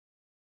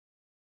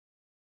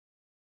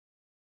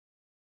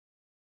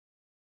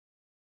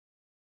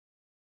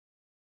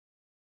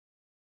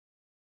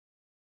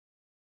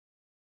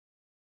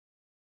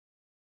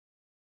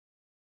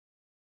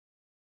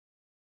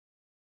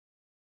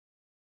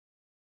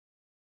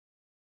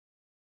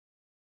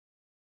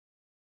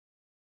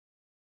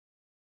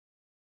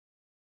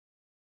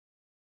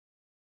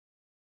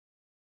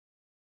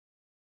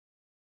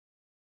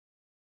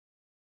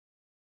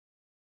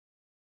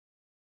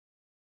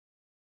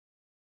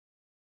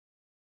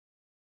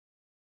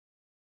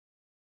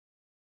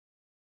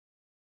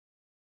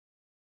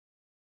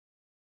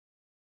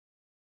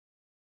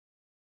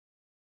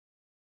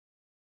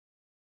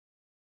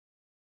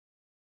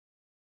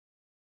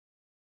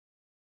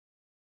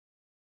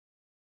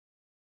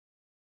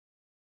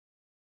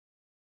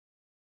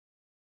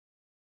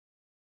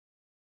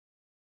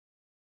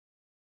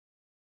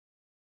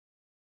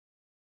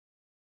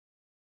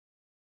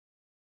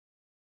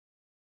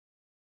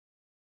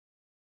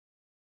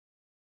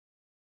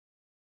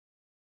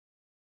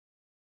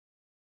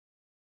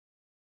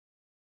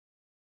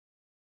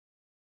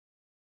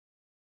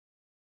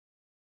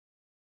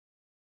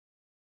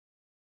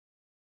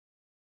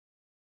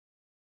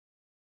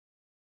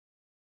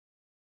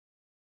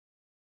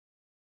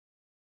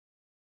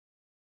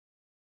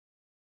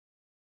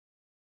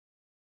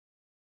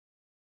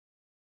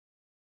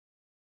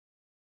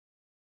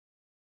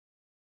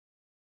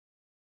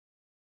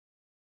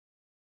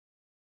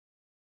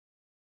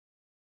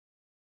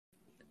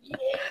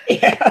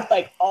Yeah,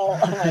 like I'm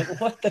like,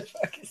 what the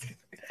fuck is going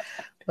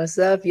What's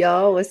up,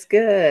 y'all? What's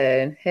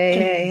good?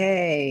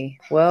 Hey.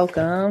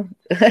 Welcome.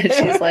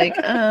 She's like,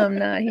 I'm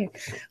not here.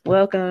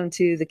 Welcome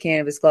to the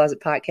Cannabis Closet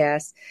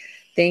podcast.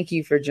 Thank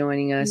you for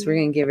joining us. We're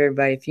going to give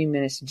everybody a few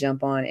minutes to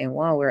jump on. And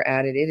while we're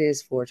at it, it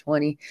is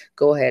 420.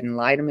 Go ahead and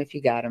light them if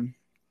you got them.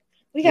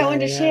 We got one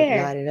to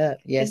share. Light it up.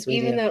 Yes, we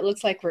even do. though it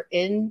looks like we're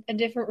in a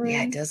different room.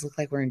 Yeah, it does look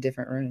like we're in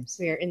different rooms.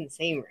 We are in the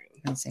same room.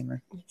 In the same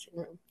room.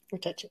 We're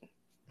touching.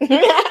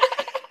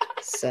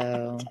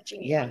 So,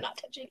 touching yeah. I'm not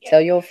touching you.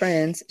 Tell your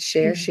friends.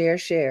 Share.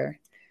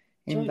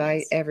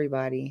 Invite us.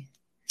 everybody.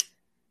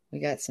 We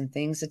got some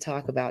things to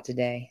talk about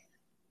today.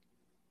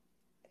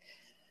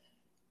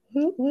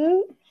 Woo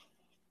woo.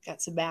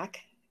 Got some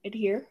back in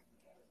here.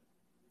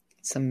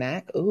 Some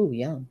Mac. Ooh,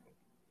 yum.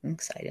 I'm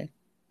excited.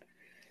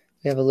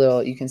 We have a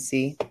little, you can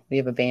see, we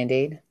have a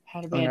Band-Aid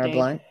on our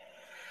blunt.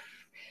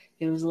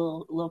 It was a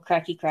little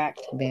cracky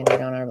cracked.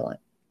 Band-Aid on our blunt.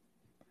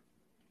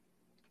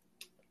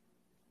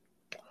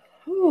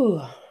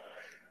 Whew.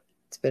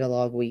 It's been a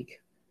long week.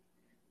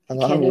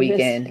 Long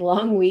weekend.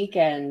 Long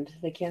weekend.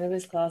 The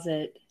Cannabis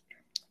Closet.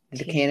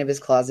 The Cannabis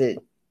Closet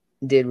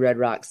did Red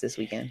Rocks this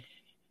weekend.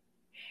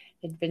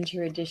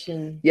 Adventure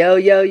Edition.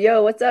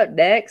 Yo. What's up,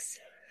 Dex?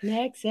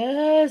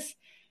 Nexus.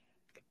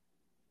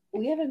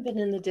 We haven't been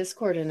in the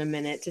Discord in a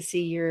minute to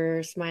see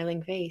your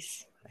smiling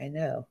face. I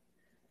know.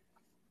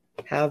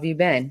 How have you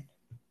been?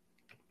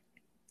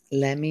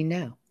 Let me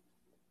know.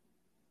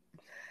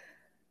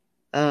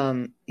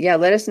 Yeah,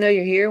 let us know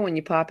you're here when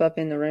you pop up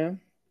in the room.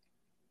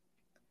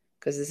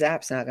 Because this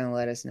app's not going to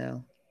let us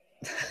know.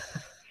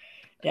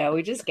 Yeah,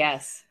 we just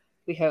guess.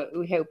 We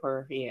hope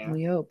we're, yeah.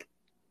 We hope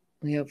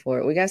for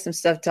it. We got some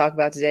stuff to talk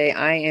about today.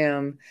 I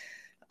am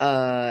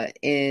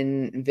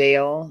in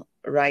Vail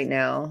right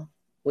now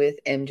with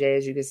MJ.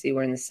 As you can see,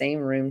 we're in the same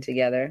room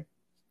together.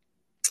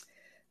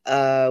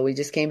 We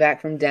just came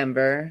back from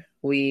Denver.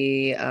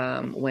 We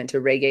went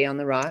to Reggae on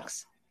the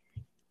Rocks.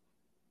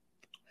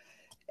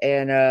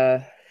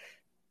 And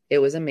it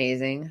was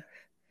amazing.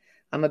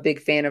 I'm a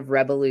big fan of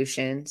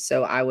Revolution,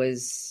 so I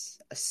was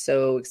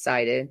so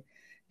excited.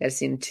 Got to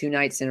see them 2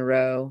 nights in a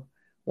row,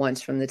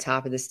 once from the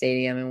top of the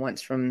stadium and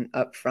once from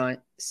up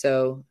front.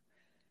 So,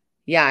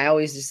 yeah, I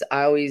always,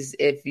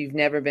 if you've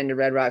never been to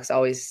Red Rocks, I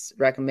always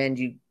recommend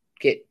you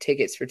get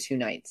tickets for 2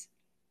 nights.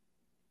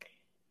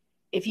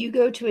 If you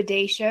go to a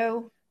day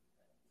show,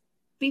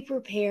 be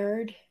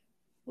prepared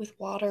with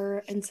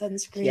water and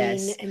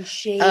sunscreen and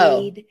shade.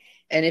 Oh,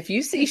 and if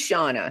you see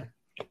Shauna,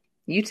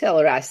 you tell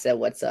her I said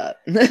what's up.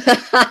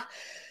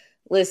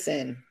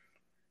 Listen.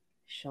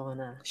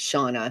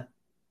 Shauna.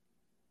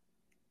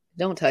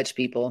 Don't touch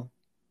people.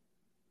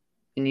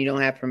 And you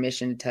don't have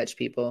permission to touch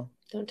people.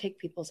 Don't take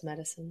people's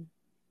medicine.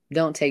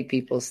 Don't take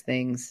people's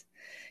things.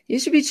 You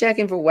should be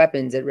checking for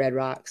weapons at Red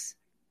Rocks.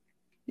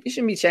 You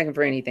shouldn't be checking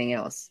for anything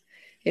else.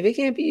 If it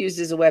can't be used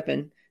as a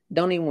weapon,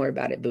 don't even worry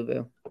about it,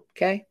 boo-boo.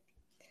 Okay?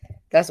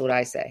 That's what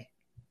I say.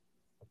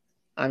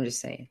 I'm just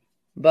saying.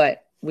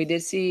 But we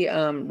did see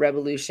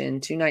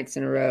Revolution 2 nights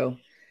in a row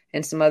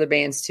and some other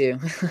bands too.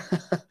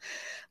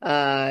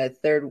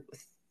 Third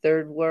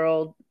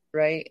World,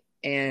 right?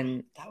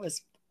 And that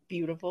was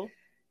beautiful.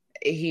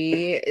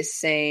 He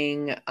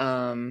sang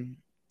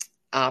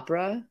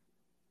opera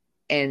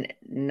and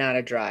not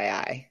a dry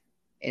eye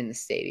in the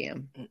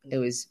stadium. It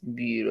was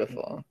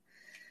beautiful.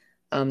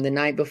 The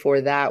night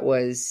before that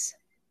was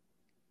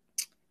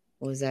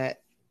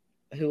that?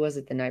 Who was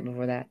it the night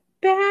before that?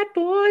 Bad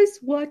Boys,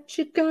 what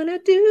you gonna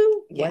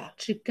do? Yeah.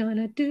 What you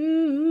gonna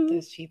do?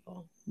 Those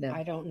people. No.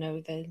 I don't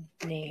know the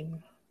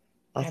name.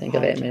 I'll think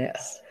of it in a minute.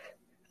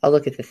 I'll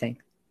look at the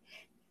thing.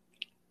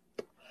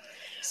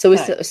 So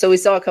we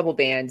saw a couple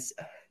bands,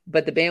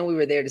 but the band we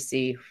were there to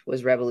see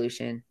was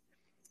Revolution.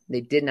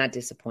 They did not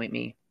disappoint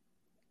me.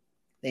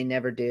 They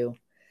never do.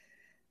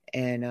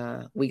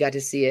 And we got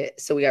to see it.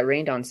 So we got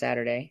rained on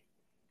Saturday.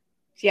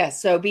 Yeah,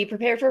 so be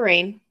prepared for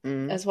rain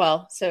as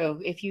well. So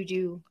if you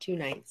do 2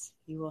 nights,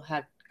 you will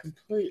have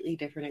completely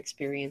different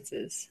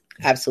experiences.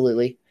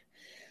 Absolutely.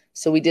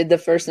 So we did the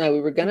first night.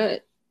 We were going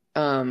to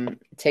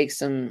take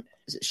some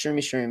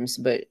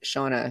shrooms, but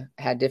Shauna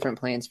had different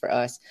plans for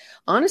us.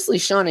 Honestly,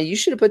 Shauna, you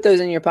should have put those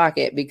in your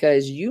pocket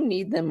because you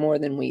need them more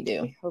than we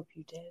do. I hope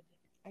you did.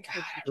 I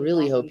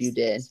really hope you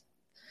did.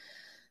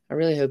 I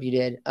really hope you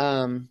did.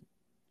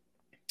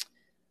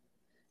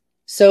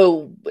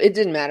 So it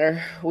didn't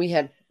matter. We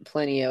had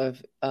plenty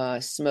of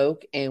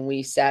smoke, and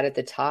we sat at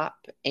the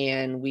top,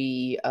 and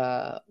we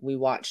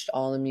watched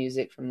all the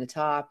music from the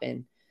top,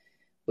 and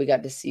we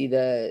got to see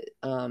the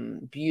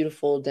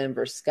beautiful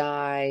Denver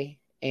sky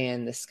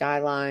and the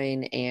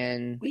skyline,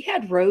 and we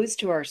had rows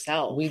to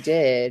ourselves. We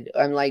did.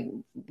 I'm like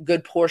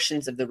good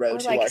portions of the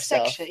road to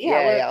ourselves.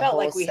 Yeah, it felt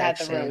like we had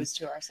the rows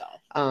to ourselves.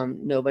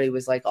 Nobody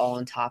was like all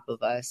on top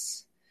of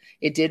us.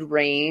 It did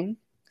rain,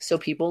 so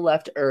people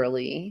left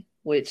early,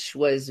 which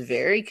was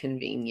very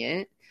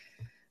convenient.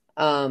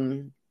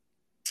 And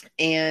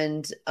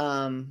by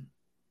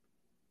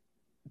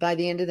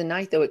the end of the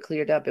night, though, it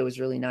cleared up. It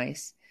was really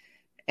nice.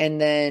 And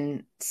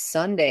then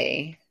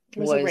Sunday, It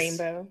was a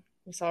rainbow.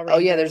 We saw a rainbow. Oh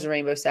yeah, there's a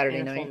rainbow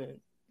Saturday night.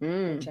 Full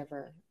moon.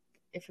 Whichever.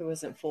 If it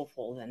wasn't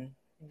full, then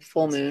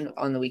full moon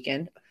on the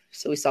weekend.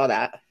 So we saw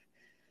that.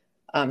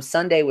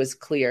 Sunday was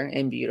clear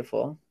and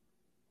beautiful.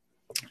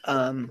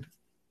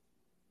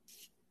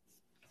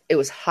 It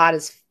was hot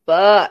as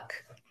fuck.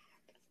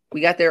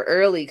 We got there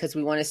early because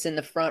we want to sit in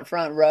the front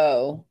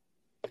row.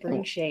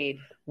 Bring shade.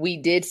 We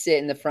did sit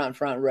in the front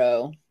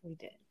row. We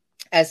did.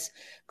 As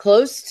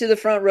close to the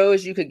front row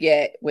as you could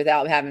get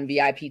without having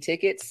VIP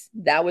tickets.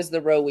 That was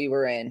the row we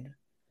were in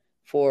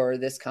for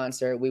this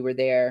concert. We were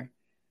there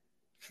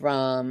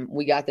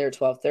we got there at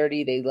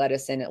 12:30. They let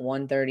us in at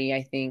 1:30,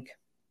 I think.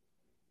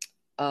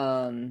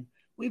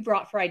 We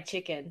brought fried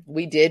chicken.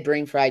 We did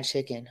bring fried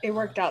chicken. It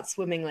worked out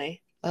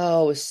swimmingly.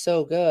 Oh, it was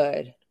so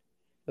good. It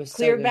was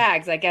clear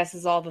bags, I guess,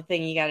 is all the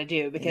thing you got to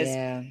do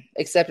because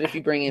except if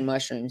you bring in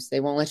mushrooms, they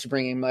won't let you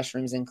bring in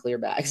mushrooms in clear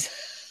bags.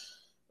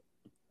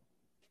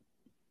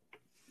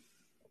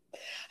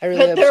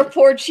 But they're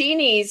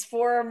porcinis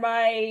for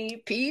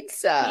my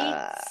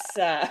pizza.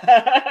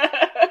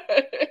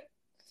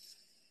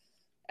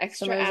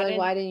 Extra. Somebody was like,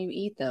 "Why didn't you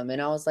eat them?"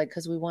 And I was like,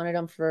 "Because we wanted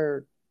them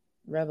for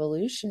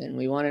Revolution.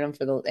 We wanted them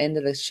for the end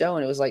of the show,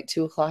 and it was like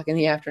 2:00 in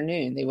the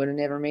afternoon. They would have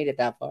never made it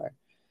that far."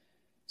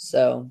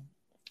 So,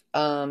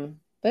 but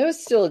it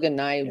was still a good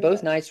night.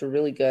 Both nights were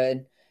really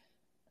good.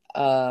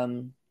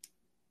 And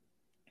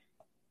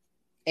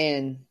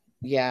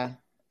yeah,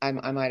 I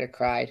might have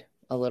cried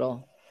a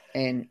little.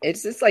 And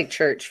it's just like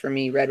church for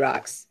me. Red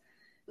Rocks,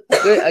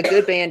 a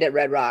good band at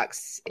Red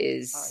Rocks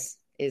is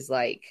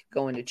like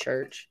going to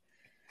church.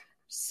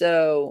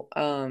 So,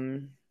 I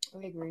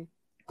agree.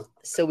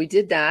 So we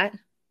did that,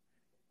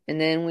 and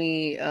then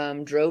we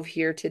drove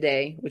here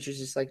today, which was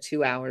just like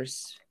 2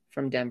 hours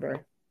from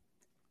Denver.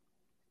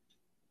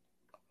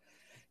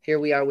 Here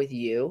we are with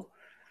you.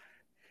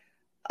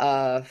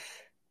 And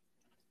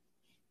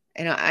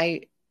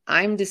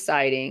I'm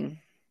deciding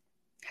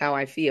how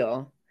I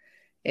feel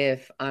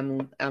if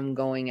I'm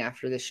going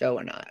after the show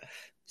or not.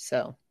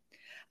 So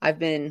I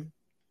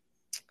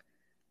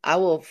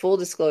will full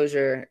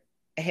disclosure.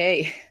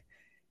 Hey.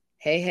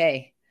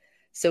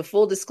 So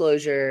full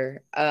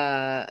disclosure,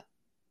 I've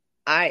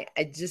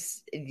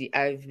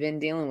been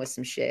dealing with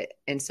some shit.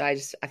 And so I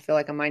feel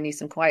like I might need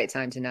some quiet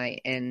time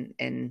tonight.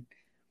 And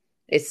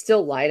it's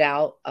still light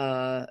out,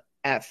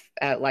 at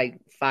like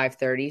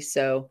 5:30.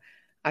 So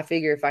I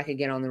figure if I could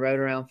get on the road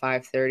around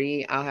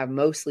 5:30, I'll have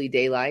mostly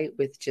daylight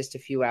with just a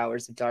few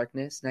hours of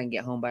darkness and I can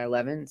get home by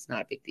 11. It's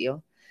not a big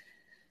deal.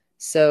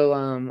 So,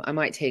 I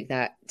might take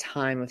that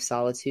time of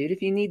solitude.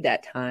 If you need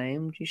that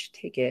time, you should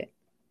take it.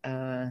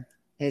 It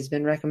has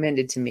been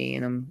recommended to me,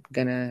 and I'm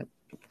gonna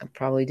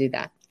probably do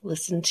that.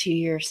 Listen to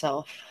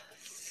yourself.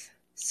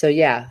 So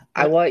yeah,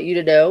 I want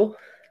you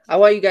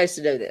guys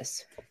to know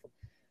this.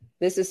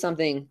 This is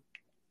something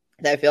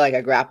that I feel like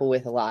I grapple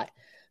with a lot.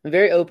 I'm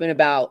very open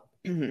about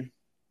who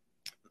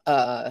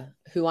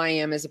I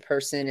am as a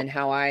person and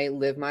how I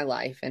live my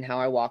life and how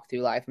I walk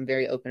through life. I'm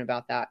very open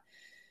about that.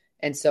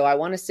 And so I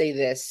want to say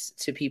this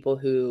to people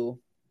who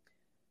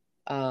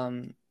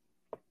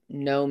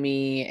know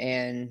me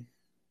and,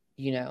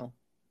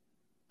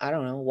 I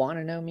don't know, want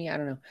to know me. I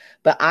don't know.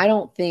 But I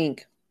don't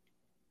think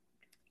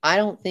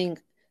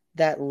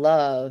that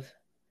love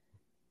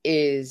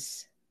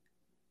is,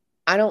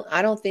 I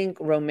don't think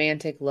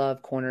romantic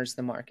love corners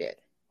the market.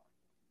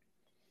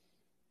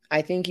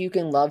 I think you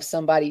can love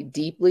somebody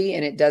deeply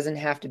and it doesn't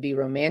have to be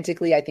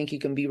romantically. I think you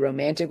can be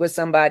romantic with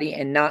somebody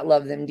and not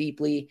love them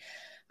deeply.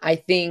 I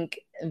think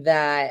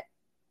that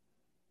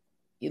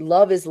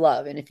love is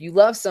love. And if you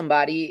love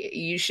somebody,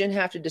 you shouldn't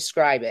have to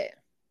describe it.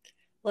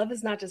 Love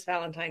is not just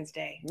Valentine's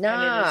Day. Nah.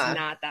 And it is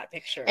not that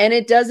picture. And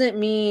it doesn't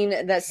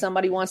mean that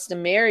somebody wants to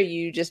marry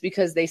you just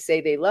because they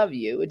say they love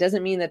you. It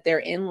doesn't mean that they're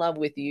in love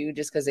with you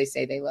just because they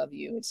say they love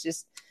you. It's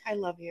just, I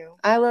love you.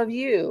 I love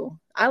you.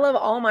 I love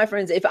all my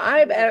friends. If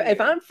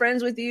I'm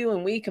friends with you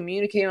and we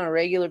communicate on a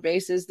regular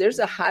basis, there's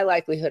a high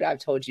likelihood I've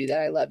told you that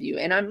I love you.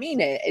 And I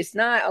mean it. It's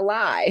not a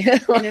lie.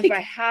 And if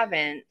I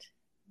haven't,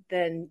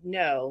 then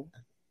know,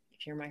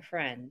 if you're my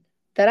friend,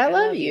 that I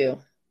love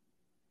you.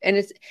 And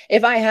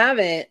if I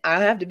haven't,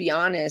 I have to be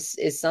honest,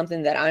 is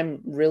something that I'm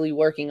really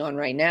working on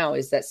right now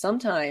is that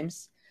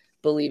sometimes,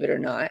 believe it or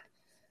not,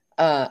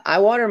 I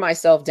water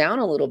myself down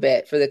a little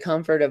bit for the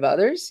comfort of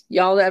others.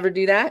 Y'all ever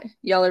do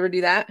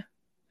that?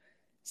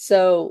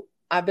 So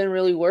I've been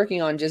really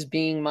working on just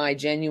being my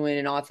genuine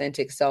and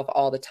authentic self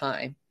all the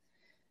time,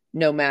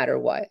 no matter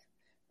what.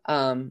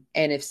 And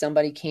if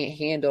somebody can't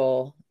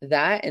handle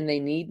that and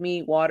they need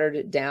me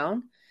watered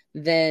down,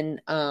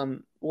 then,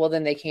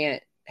 then they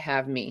can't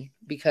have me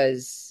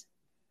because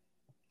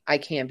I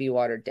can't be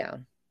watered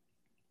down.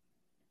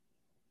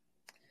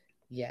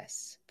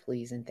 Yes,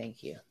 please and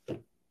thank you.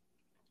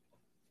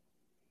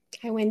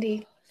 Hi,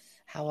 Wendy.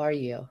 How are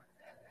you?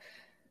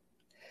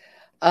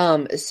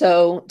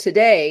 So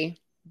today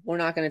we're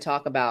not going to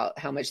talk about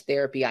how much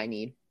therapy I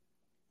need.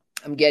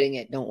 I'm getting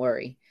it. Don't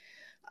worry.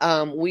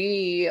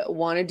 We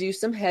want to do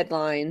some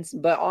headlines,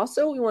 but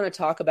also we want to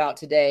talk about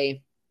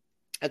today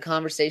a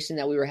conversation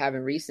that we were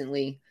having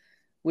recently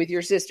with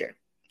your sister.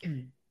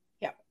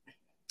 Yeah.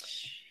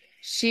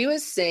 She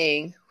was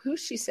saying, who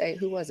she say?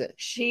 Who was it?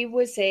 She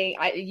was saying,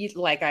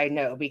 I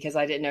know because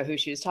I didn't know who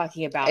she was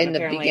talking about. In the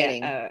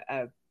beginning.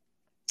 A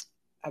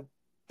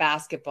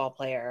basketball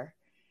player,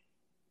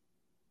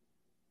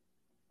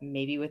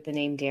 maybe with the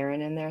name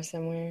Darren in there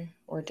somewhere,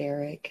 or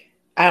Derek.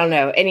 I don't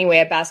know. Anyway,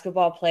 a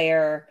basketball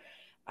player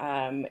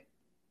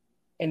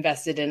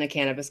invested in a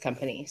cannabis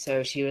company.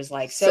 So she was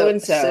like, so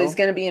he's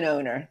going to be an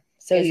owner.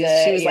 So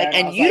she was like,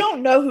 and you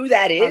don't know who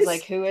that is? I was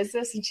like, who is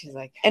this? And she's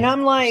like, and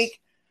I'm like,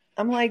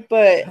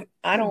 but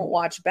I don't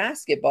watch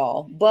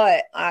basketball,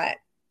 but I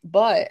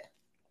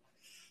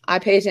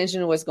pay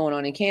attention to what's going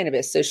on in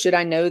cannabis. So should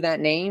I know that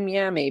name?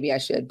 Yeah, maybe I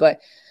should. But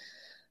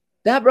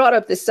that brought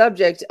up the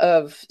subject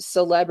of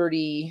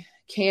Celebrity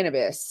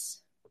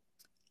Cannabis.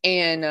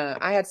 And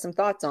I had some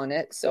thoughts on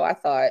it. So I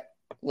thought,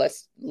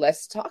 let's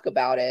talk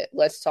about it.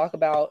 Let's talk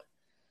about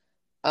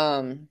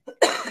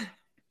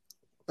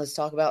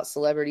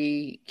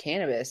Celebrity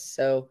Cannabis.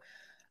 So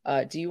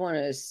do you want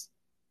to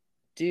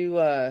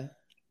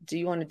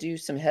do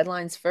some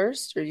headlines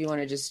first, or do you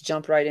want to just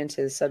jump right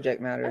into the subject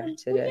matter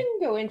today? We can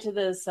go into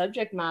the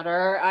subject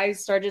matter. I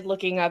started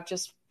looking up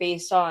just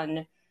based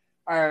on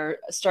our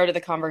start of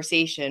the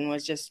conversation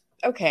was just,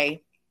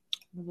 okay,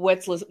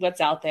 what's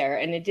out there.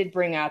 And it did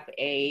bring up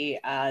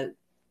a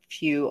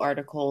few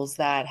articles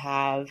that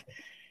have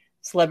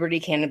celebrity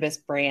cannabis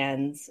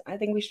brands. I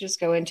think we should just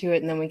go into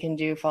it and then we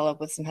can follow up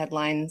with some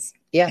headlines.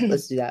 Yeah,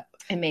 let's do that.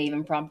 It may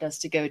even prompt us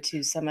to go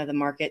to some of the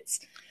markets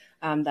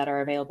that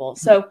are available.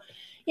 So,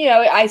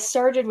 I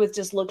started with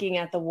just looking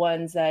at the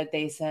ones that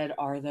they said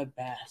are the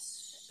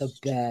best. The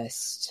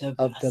best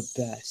of the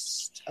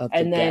best of the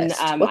and then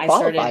best. What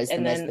qualifies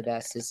them as the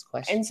best is the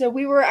question. And so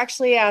we were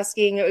actually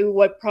asking,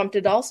 what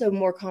prompted also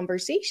more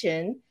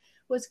conversation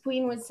was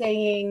Queen was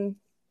saying,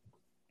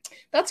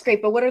 that's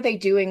great, but what are they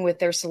doing with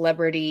their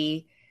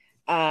celebrity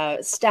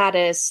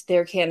status,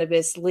 their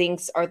cannabis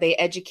links? Are they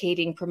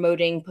educating,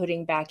 promoting,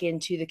 putting back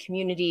into the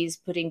communities,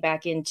 putting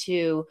back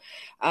into,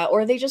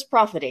 or are they just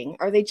profiting?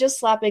 Are they just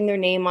slapping their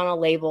name on a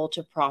label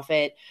to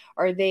profit?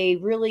 Are they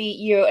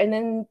really, and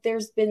then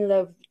there's been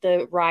the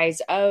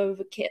rise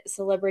of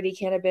celebrity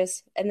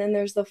cannabis, and then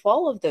there's the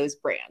fall of those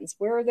brands.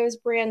 Where are those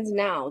brands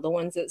now? The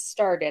ones that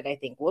started, I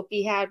think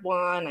Whoopi had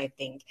one. I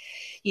think,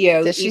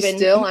 does she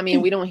still? I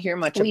mean, we don't hear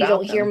much about them. We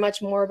don't hear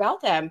much more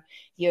about them.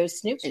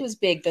 Snoop's was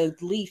big. The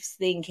Leafs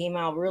thing came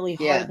out really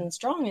hard and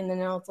strong. And then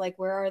now it's like,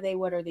 where are they?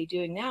 What are they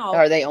doing now?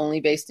 Are they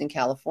only based in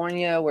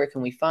California? Where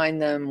can we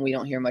find them? We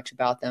don't hear much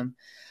about them.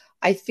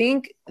 I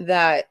think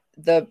that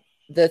the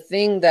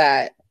thing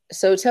that,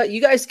 so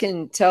you guys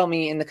can tell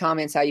me in the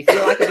comments how you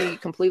feel. I could be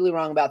completely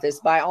wrong about this.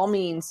 By all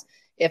means,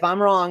 if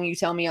I'm wrong, you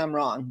tell me I'm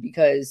wrong,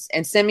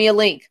 and send me a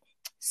link.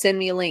 Send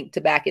me a link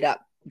to back it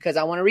up, because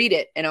I want to read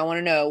it and I want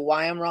to know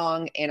why I'm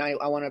wrong, and I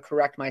want to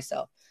correct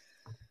myself.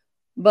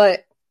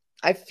 But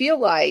I feel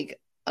like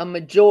a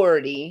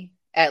majority,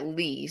 at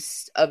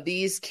least, of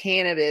these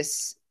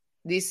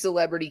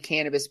celebrity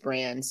cannabis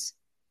brands,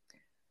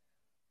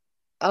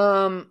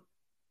 are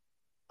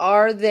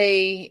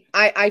they,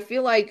 I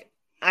feel like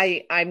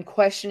I'm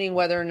questioning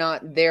whether or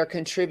not they're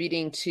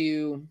contributing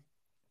to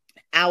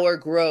our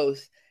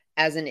growth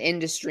as an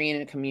industry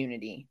and a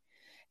community.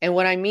 And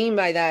what I mean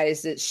by that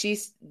is that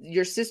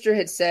your sister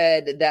had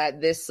said that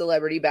this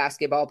celebrity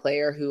basketball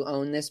player who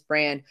owned this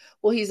brand,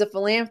 well, he's a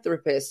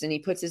philanthropist and he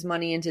puts his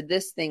money into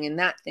this thing and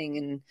that thing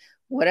and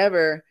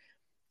whatever.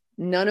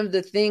 None of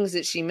the things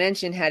that she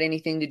mentioned had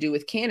anything to do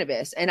with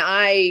cannabis. And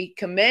I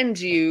commend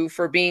you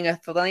for being a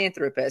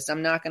philanthropist.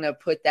 I'm not going to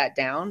put that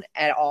down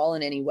at all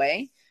in any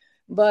way.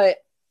 But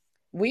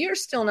we are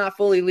still not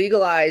fully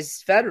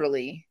legalized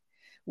federally.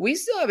 We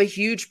still have a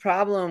huge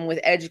problem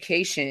with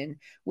education.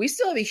 We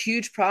still have a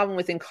huge problem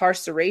with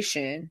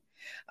incarceration.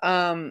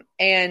 And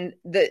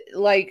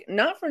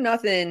not for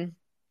nothing.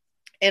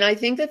 And I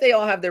think that they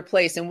all have their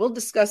place. And we'll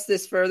discuss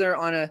this further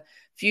on a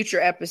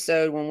future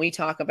episode when we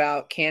talk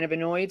about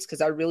cannabinoids,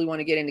 because I really want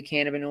to get into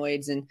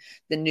cannabinoids and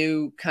the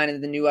new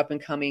up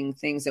and coming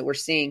things that we're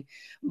seeing.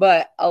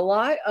 But a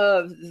lot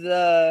of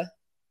the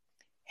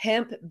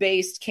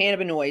hemp-based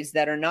cannabinoids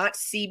that are not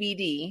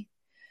CBD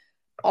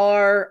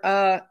are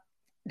I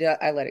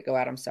let it go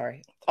out. I'm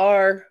sorry.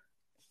 Are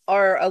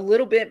a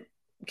little bit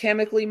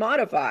chemically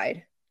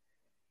modified.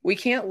 We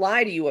can't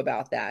lie to you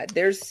about that.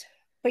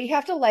 But you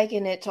have to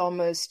liken it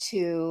almost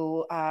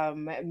to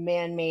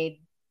man-made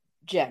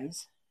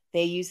gems.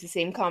 They use the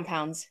same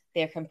compounds.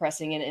 They're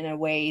compressing it in a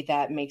way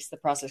that makes the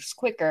process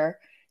quicker.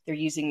 They're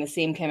using the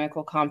same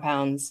chemical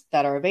compounds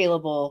that are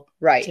available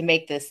to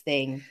make this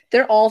thing.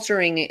 They're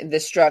altering the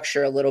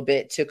structure a little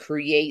bit to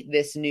create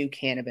this new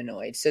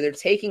cannabinoid. So they're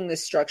taking the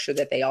structure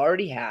that they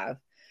already have.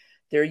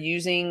 They're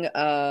using,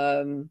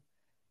 again,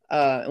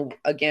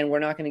 we're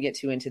not going to get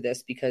too into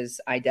this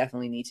because I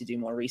definitely need to do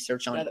more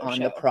research on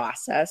the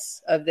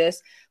process of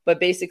this. But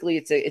basically,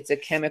 it's a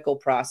chemical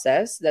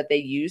process that they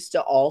use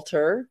to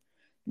alter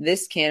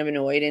this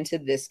cannabinoid into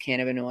this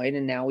cannabinoid.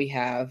 And now we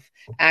have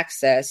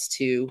access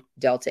to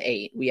Delta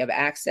 8. We have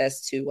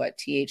access to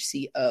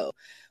THCO.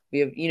 We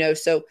have,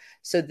 so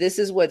this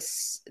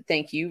is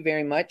thank you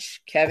very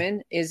much.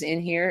 Kevin is in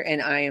here,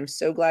 and I am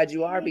so glad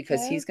you are,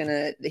 because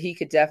he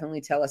could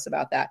definitely tell us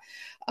about that.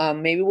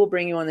 Maybe we'll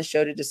bring you on the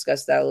show to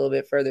discuss that a little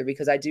bit further,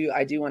 because I do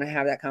want to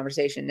have that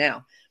conversation.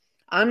 Now,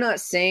 I'm not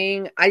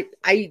saying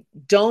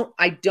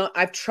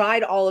I've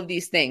tried all of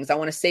these things. I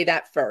want to say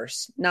that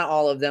first, not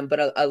all of them,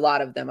 but a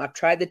lot of them. I've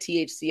tried the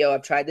THCO.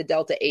 I've tried the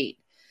Delta 8.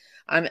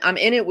 I'm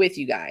in it with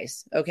you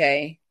guys.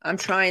 Okay. I'm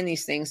trying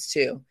these things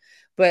too,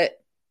 but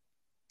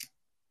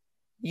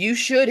you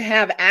should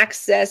have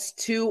access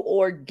to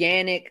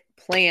organic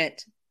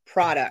plant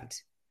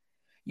product.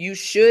 You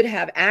should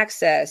have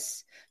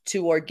access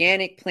to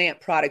organic plant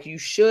product. You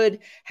should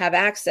have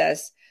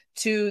access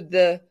to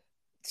the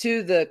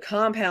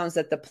compounds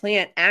that the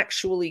plant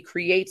actually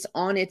creates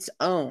on its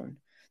own,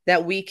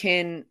 that we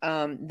can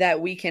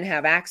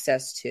have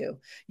access to.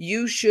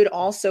 You should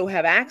also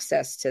have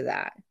access to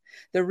that.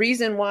 The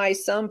reason why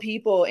some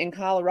people in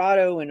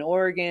Colorado and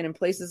Oregon and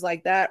places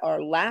like that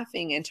are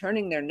laughing and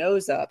turning their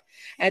nose up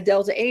at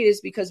Delta 8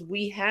 is because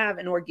we have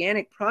an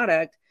organic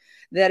product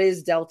that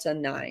is Delta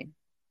 9.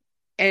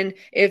 And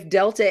if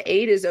Delta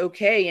 8 is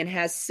okay and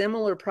has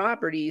similar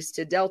properties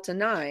to Delta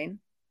 9,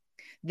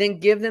 then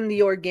give them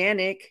the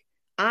organic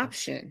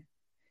option.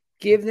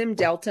 Give them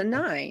Delta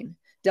 9.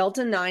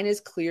 Delta 9 is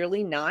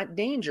clearly not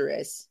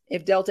dangerous.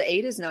 If Delta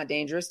 8 is not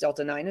dangerous,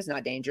 Delta 9 is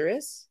not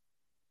dangerous.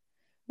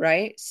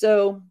 Right?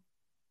 So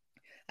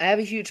I have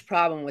a huge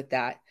problem with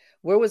that.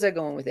 Where was I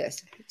going with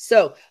this?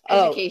 So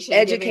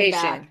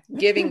education,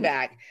 giving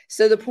back.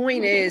 So the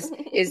point is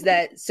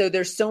that, so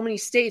there's so many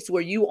states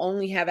where you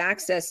only have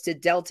access to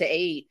Delta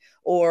 8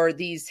 or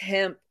these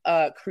hemp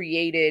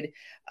created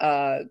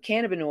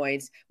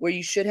cannabinoids, where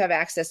you should have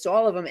access to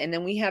all of them. And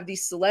then we have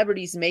these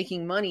celebrities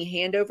making money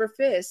hand over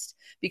fist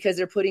because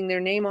they're putting their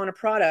name on a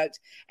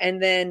product.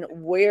 And then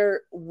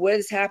what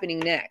is happening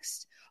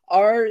next?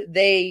 Are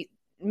they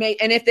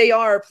and if they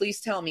are, please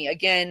tell me.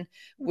 Again,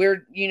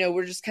 we're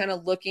just kind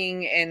of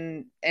looking,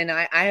 and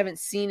I haven't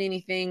seen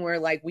anything where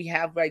like we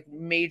have like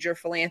major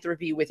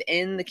philanthropy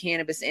within the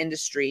cannabis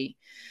industry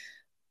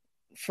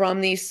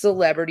from these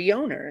celebrity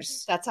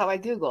owners. That's how I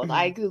Googled. Mm-hmm.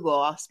 I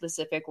Google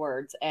specific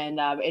words, and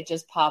it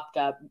just popped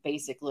up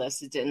basic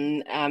lists. It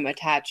didn't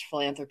attach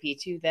philanthropy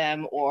to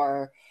them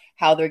or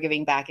how they're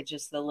giving back. It's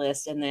just the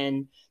list. And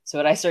then, so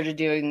what I started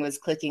doing was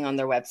clicking on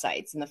their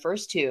websites. And the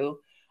first two,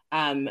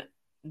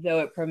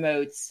 though it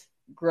promotes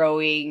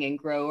growing and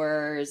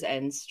growers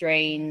and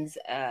strains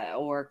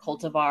or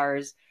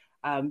cultivars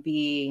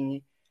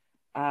being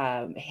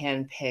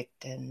handpicked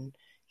and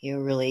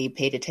really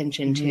paid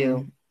attention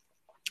to,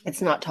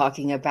 it's not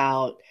talking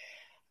about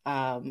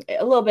a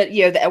little bit,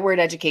 the word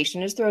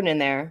education is thrown in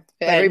there.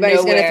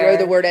 Everybody's going to throw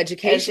the word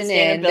education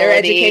in. They're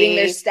educating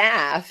their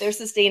staff. They're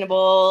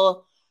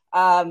sustainable,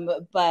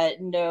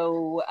 but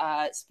no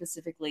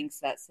specific links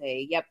that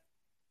say, yep,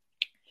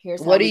 here's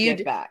what do you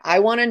do back. I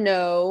want to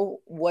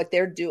know what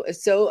they're doing.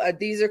 So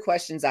these are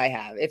questions I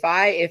have. If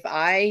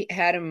I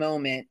had a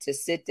moment to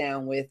sit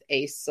down with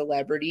a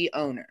celebrity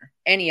owner,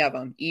 any of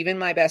them, even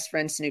my best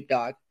friend Snoop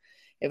Dogg,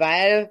 if I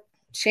had a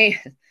chance,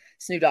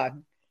 Snoop Dogg,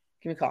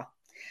 give me a call.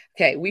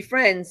 Okay, we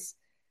friends.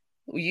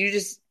 You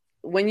just,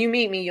 when you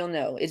meet me, you'll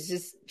know. It's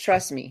just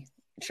trust me.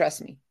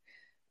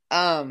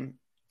 But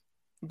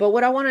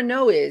what I want to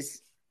know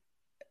is,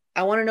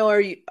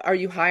 are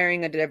you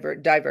hiring a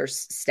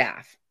diverse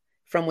staff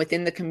from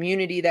within the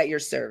community that you're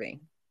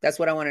serving? That's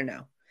what I want to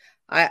know.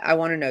 I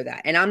want to know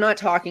that. And I'm not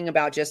talking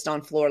about just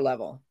on floor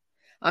level.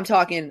 I'm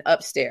talking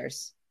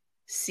upstairs,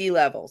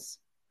 C-levels.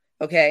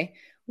 Okay.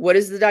 What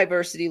does the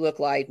diversity look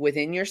like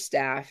within your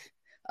staff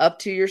up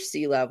to your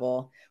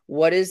C-level?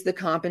 What does the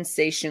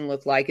compensation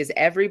look like? Is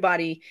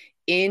everybody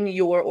in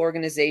your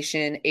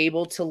organization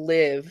able to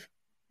live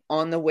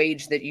on the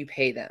wage that you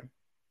pay them?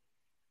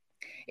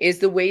 Is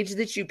the wage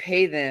that you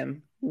pay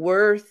them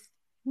worth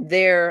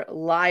their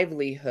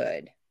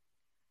livelihood?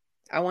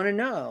 I want to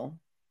know,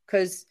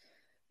 because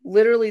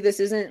literally this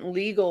isn't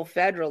legal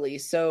federally.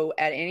 So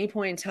at any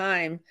point in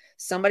time,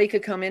 somebody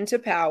could come into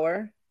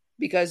power,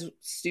 because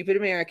stupid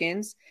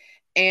Americans,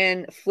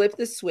 and flip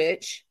the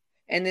switch,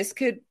 and this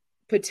could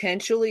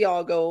potentially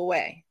all go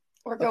away.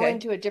 Or go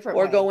into a different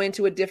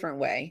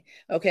way.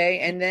 Okay.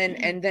 And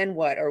then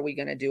what are we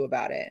going to do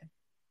about it?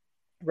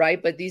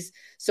 Right. But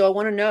so I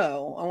want to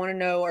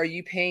know, are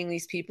you paying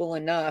these people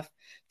enough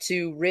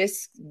to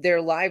risk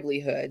their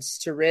livelihoods,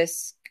 to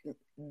risk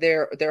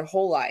their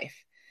whole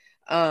life?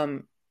 I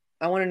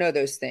want to know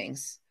those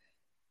things.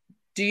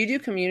 Do you do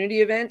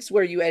community events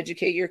where you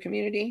educate your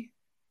community?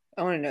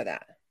 I want to know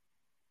that.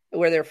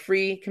 Where they're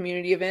free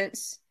community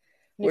events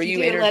where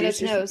you introduce, let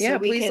us know. So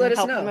please let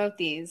us know. Promote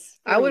these.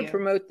 I would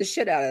promote the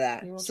shit out of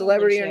that.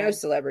 Celebrity or no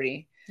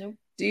celebrity. Nope.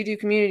 Do you do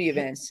community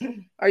events?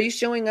 Are you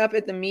showing up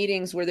at the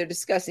meetings where they're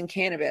discussing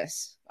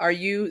cannabis? Are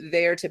you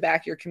there to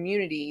back your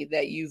community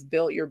that you've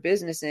built your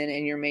business in,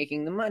 and you're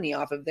making the money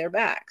off of their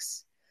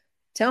backs?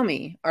 Tell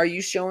me, are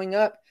you showing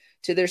up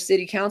to their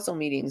city council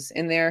meetings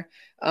and their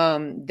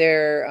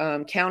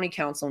county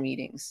council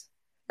meetings?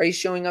 Are you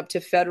showing up to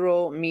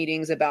federal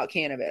meetings about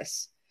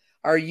cannabis?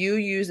 Are you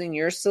using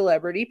your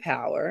celebrity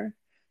power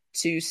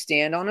to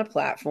stand on a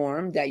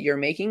platform that you're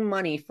making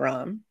money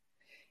from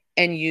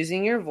and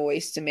using your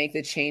voice to make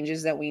the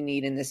changes that we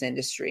need in this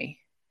industry?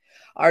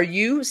 Are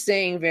you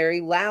saying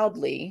very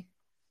loudly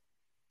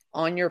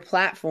on your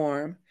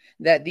platform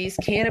that these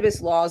cannabis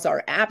laws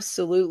are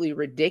absolutely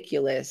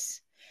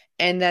ridiculous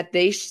and that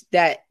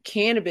that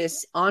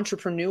cannabis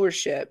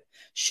entrepreneurship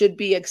should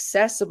be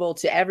accessible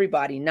to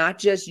everybody, not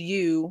just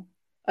you,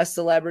 a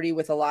celebrity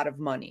with a lot of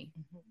money?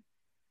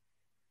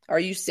 Are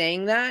you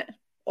saying that?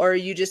 Or are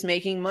you just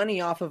making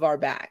money off of our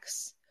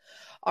backs?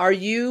 Are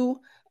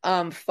you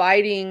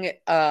fighting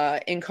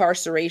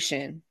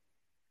incarceration?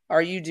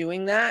 Are you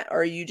doing that? Or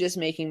are you just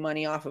making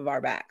money off of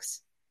our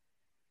backs?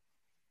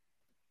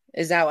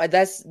 Is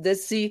that's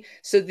see,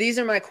 so these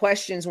are my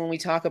questions when we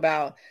talk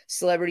about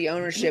celebrity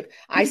ownership.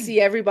 I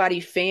see everybody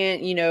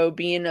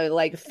being a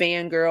like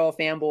fangirl,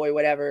 fanboy,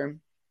 whatever,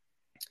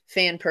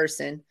 fan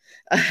person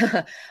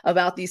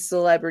about these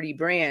celebrity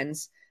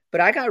brands.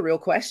 But I got real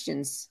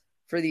questions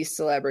for these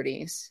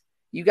celebrities.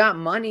 You got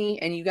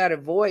money and you got a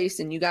voice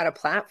and you got a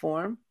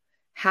platform.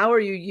 How are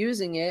you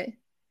using it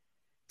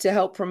to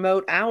help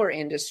promote our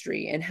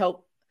industry and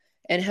help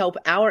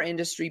our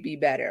industry be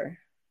better?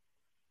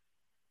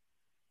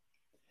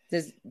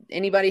 Does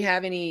anybody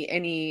have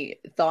any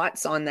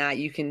thoughts on that?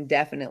 You can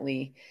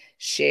definitely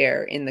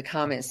share in the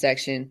comment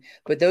section.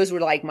 But those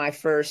were like my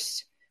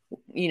first,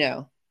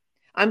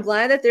 I'm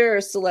glad that there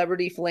are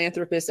celebrity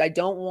philanthropists. I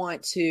don't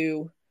want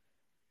to,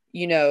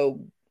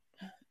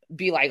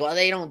 be like, well,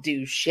 they don't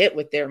do shit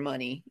with their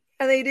money.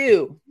 Yeah, they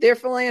do. They're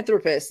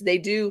philanthropists. They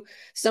do.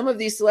 Some of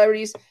these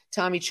celebrities,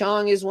 Tommy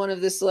Chong is one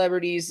of the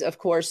celebrities, of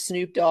course,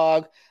 Snoop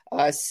Dogg,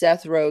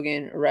 Seth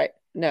Rogen, right?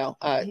 No,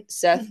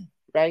 Seth,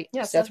 right?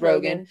 Yeah, Seth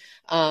Rogen,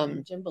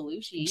 Jim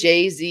Belushi,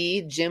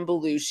 Jay-Z, Jim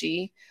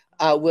Belushi,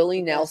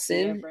 Willie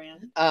Nelson,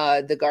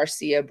 the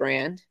Garcia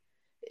brand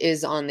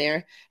is on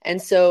there.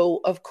 And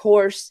so, of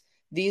course,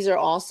 these are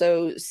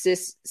also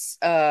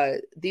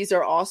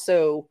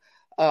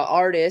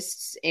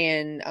artists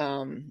and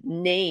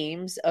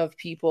names of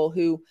people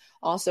who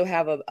also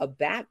have a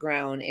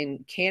background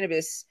in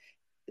cannabis.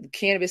 The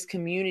cannabis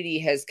community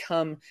has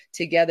come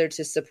together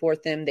to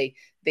support them.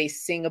 They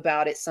sing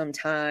about it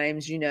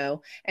sometimes,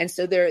 and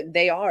so they're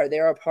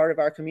a part of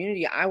our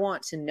community. I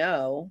want to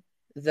know,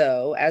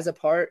 though, as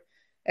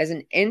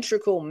an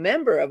integral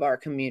member of our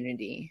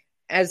community,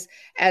 as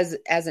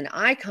an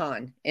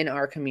icon in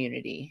our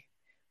community,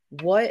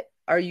 what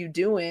are you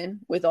doing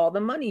with all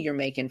the money you're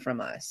making from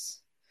us?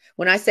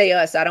 When I say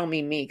us, I don't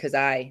mean me, because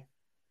I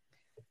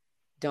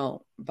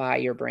don't buy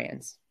your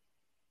brands.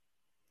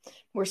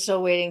 We're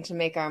still waiting to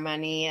make our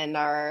money, and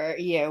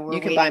you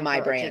can buy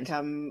my brand to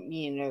come,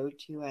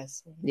 to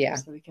us. Yeah.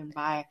 So we can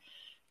buy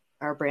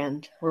our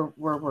brand. We're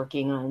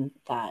working on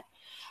that.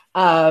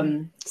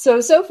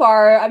 So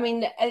far, I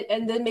mean,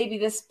 and then maybe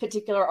this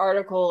particular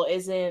article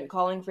isn't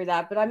calling for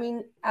that, but I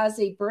mean, as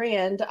a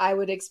brand, I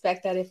would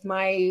expect that if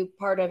my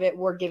part of it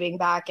were giving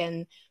back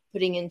and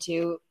putting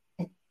into,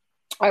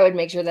 I would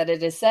make sure that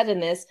it is said in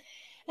this.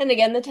 And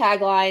again, the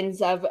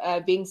taglines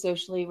of being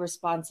socially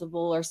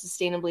responsible or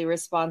sustainably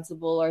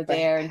responsible are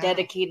there, and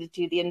dedicated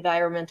to the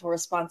environmental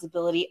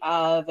responsibility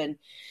of, and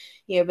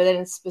but then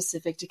it's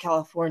specific to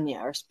California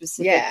or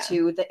specific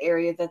to the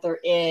area that they're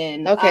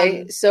in.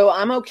 Okay, so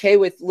I'm okay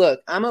with,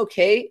 I'm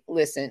okay.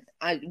 Listen,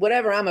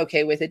 whatever I'm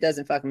okay with, it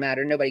doesn't fucking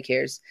matter. Nobody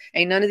cares.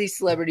 Ain't none of these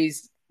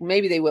celebrities,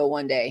 maybe they will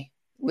one day,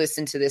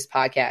 listen to this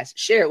podcast.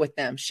 Share it with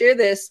them. Share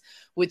this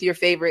with your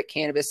favorite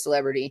cannabis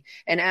celebrity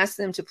and ask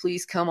them to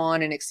please come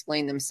on and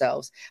explain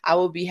themselves. I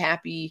will be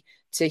happy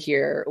to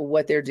hear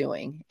what they're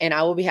doing, and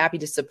I will be happy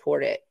to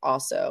support it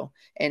also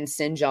and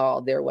send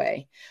y'all their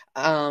way.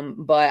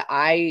 But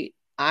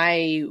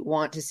I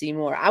want to see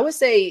more. I would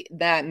say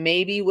that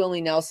maybe Willie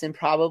Nelson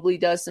probably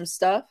does some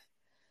stuff.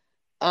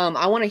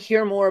 I want to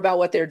hear more about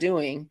what they're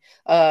doing.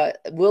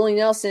 Willie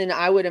Nelson,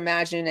 I would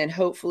imagine, and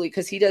hopefully,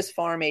 because he does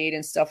farm aid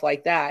and stuff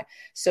like that.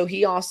 So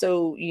he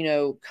also,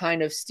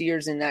 kind of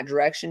steers in that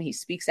direction. He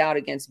speaks out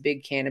against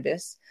big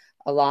cannabis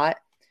a lot.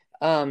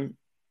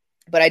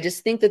 But I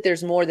just think that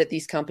there's more that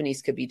these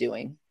companies could be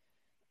doing.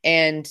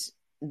 And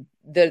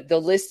the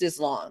list is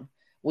long.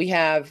 We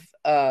have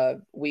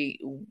we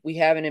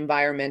have an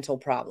environmental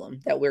problem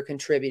that we're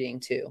contributing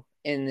to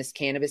in this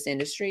cannabis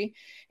industry,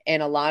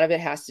 and a lot of it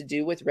has to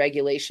do with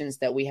regulations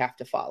that we have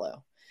to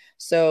follow.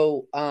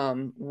 So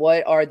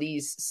what are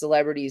these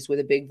celebrities with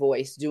a big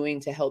voice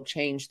doing to help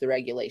change the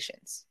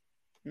regulations?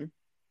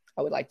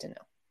 I would like to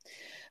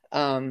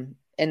know.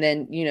 And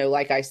then,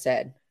 like I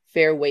said,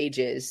 fair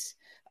wages,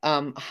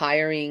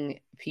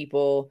 hiring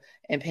people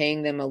and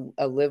paying them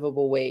a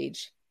livable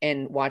wage,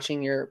 and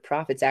watching your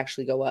profits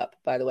actually go up.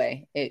 By the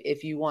way,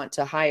 if you want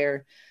to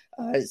hire,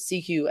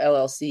 CQ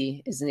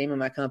LLC is the name of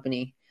my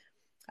company.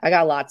 I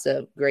got lots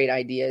of great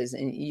ideas,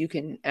 and you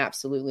can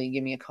absolutely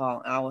give me a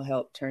call. I will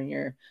help turn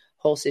your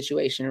whole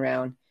situation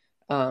around.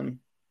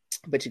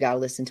 But you got to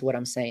listen to what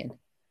I'm saying.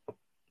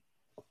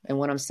 And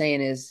what I'm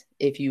saying is,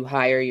 if you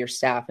hire your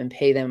staff and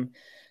pay them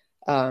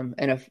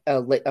and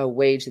a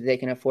wage that they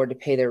can afford to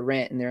pay their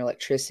rent and their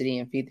electricity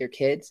and feed their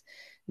kids,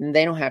 then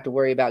they don't have to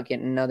worry about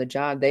getting another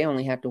job. They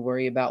only have to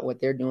worry about what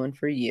they're doing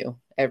for you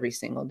every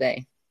single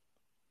day.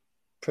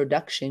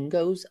 Production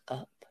goes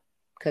up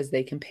because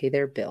they can pay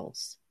their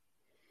bills.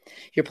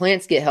 Your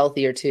plants get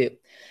healthier too.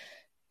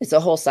 It's a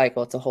whole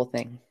cycle. It's a whole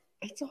thing.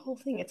 It's a whole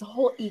thing. It's a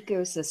whole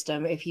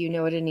ecosystem, if you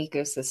know what an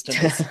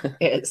ecosystem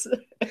is.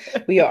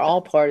 We are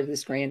all part of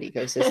this grand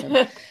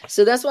ecosystem.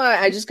 So that's why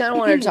I just kind of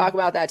wanted to talk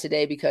about that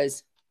today,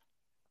 because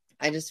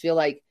I just feel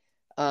like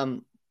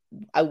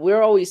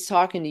we're always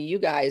talking to you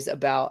guys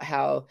about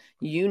how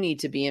you need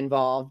to be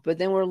involved, but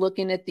then we're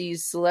looking at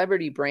these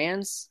celebrity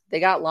brands. They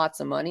got lots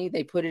of money.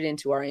 They put it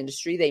into our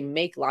industry. They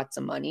make lots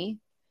of money.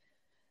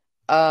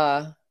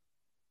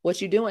 What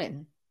you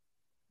doing?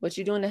 What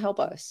you doing to help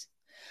us?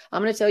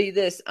 I'm going to tell you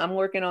this. I'm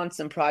working on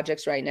some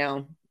projects right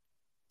now.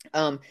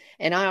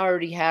 And I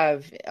already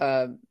have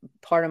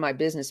part of my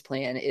business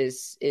plan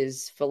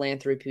is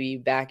philanthropy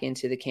back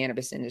into the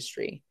cannabis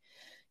industry.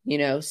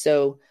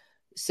 So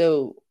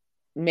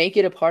make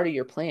it a part of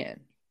your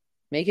plan.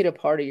 Make it a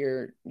part of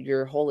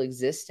your whole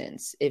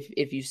existence.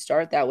 If you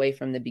start that way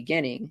from the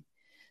beginning,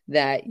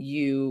 that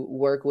you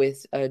work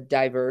with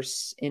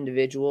diverse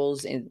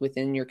individuals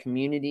within your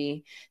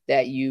community,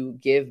 that you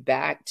give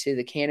back to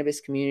the cannabis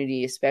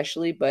community,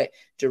 especially, but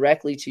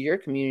directly to your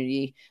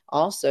community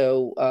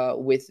also,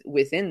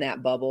 within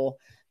that bubble,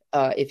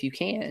 if you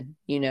can,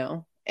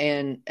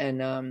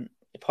 and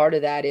part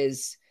of that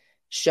is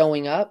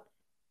showing up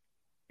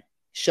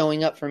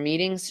for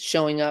meetings,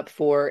 showing up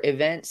for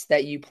events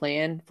that you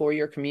plan for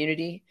your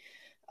community.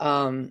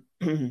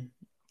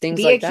 Things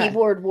Be like a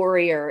keyboard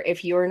warrior.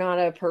 If you're not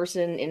a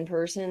person in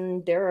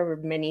person, there are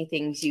many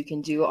things you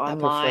can do online. I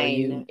prefer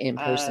you in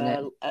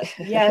person.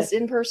 Yes,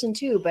 in person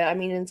too. But I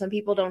mean, and some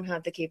people don't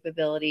have the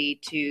capability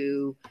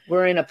to.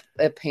 We're in a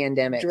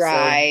pandemic,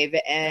 drive so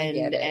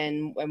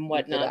and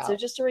whatnot. So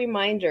just a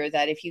reminder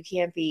that if you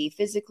can't be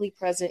physically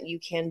present, you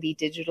can be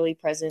digitally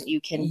present.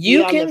 You can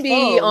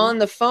be on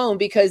the phone,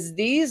 because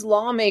these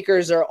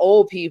lawmakers are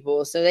old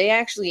people, so they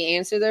actually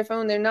answer their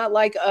phone. They're not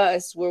like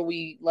us, where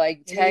we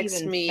like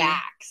text me,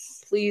 fax.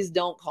 Please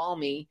don't call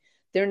me.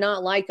 They're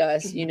not like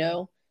us,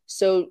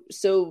 So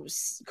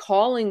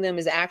calling them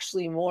is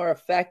actually more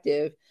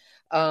effective.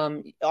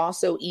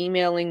 Also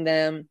emailing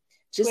them.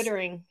 Just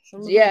Twittering.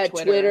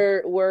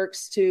 Twitter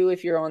works too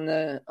if you're on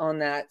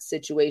that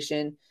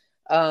situation.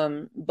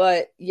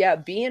 But yeah,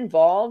 be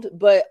involved.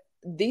 But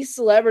these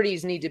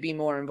celebrities need to be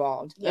more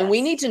involved, and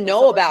we need to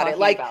know about it.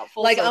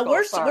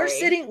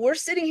 We're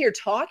sitting here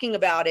talking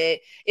about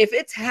it. If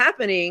it's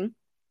happening,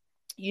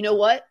 you know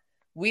what?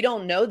 We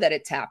don't know that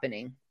it's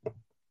happening.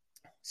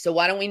 So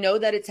why don't we know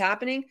that it's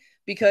happening?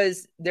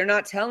 Because they're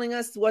not telling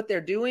us what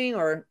they're doing,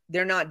 or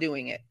they're not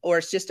doing it, or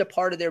it's just a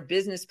part of their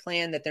business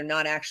plan that they're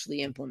not actually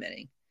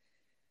implementing.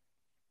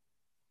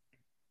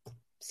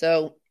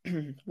 So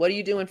what are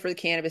you doing for the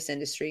cannabis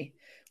industry?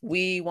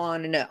 We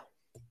want to know,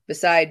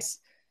 besides,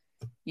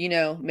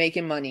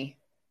 making money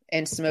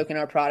and smoking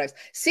our products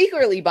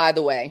secretly, by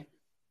the way,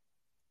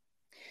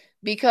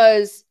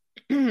 because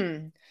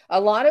a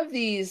lot of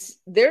these,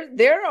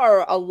 there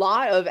are a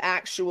lot of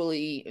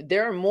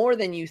there are more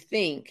than you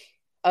think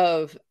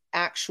of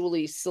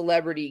actually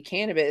celebrity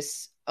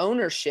cannabis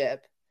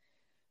ownership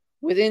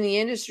within the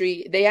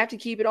industry. They have to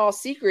keep it all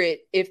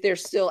secret if they're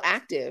still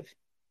active.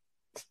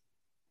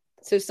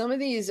 So some of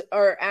these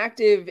are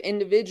active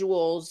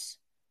individuals,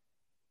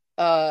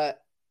 and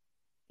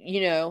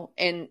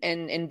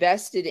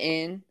invested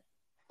in,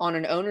 on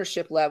an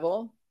ownership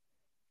level,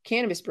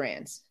 cannabis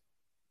brands.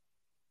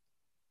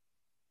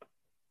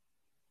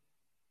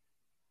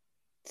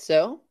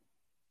 So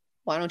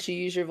why don't you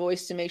use your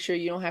voice to make sure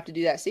you don't have to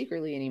do that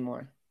secretly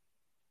anymore?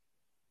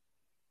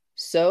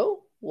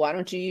 So why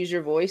don't you use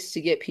your voice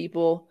to get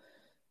people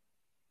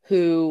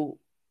who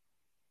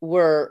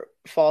were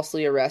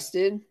falsely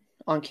arrested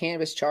on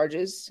cannabis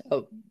charges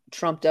of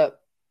trumped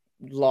up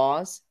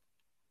laws,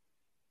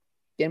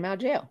 get them out of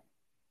jail?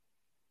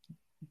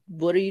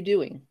 What are you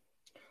doing?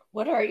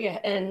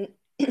 And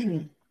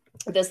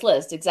this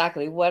list,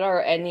 exactly. What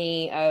are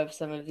any of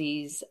some of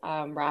these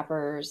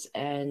rappers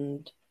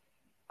and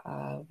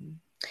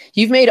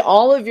you've made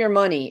all of your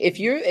money. If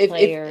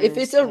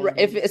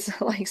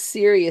it's like,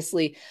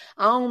 seriously,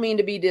 I don't mean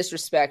to be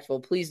disrespectful.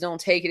 Please don't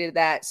take it to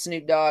that,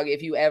 Snoop Dogg,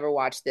 if you ever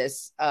watch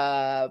this,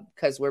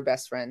 because we're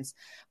best friends.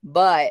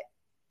 But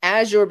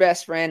as your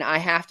best friend, I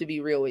have to be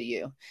real with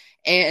you.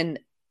 And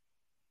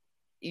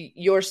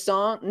your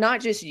song, not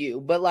just you,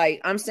 but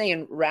like I'm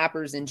saying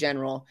rappers in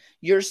general,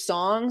 your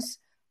songs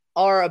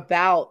are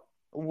about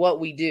what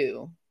we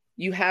do.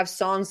 You have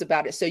songs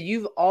about it. So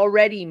you've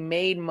already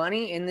made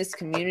money in this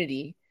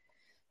community,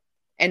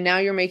 and now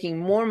you're making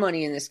more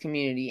money in this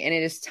community. And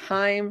it is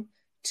time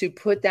to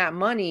put that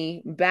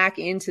money back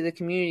into the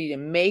community to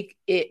make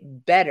it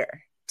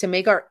better, to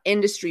make our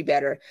industry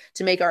better,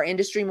 to make our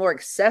industry more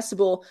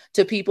accessible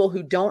to people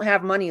who don't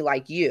have money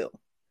like you,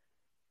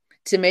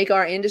 to make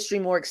our industry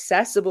more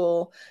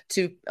accessible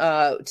to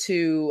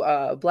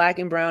Black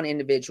and brown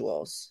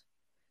individuals,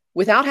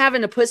 without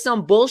having to put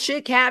some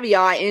bullshit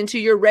caveat into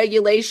your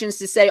regulations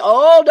to say,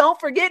 oh, don't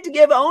forget to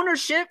give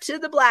ownership to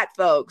the Black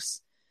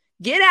folks.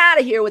 Get out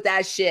of here with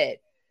that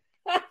shit.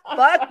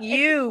 Fuck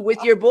you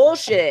with your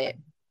bullshit.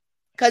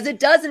 Because it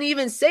doesn't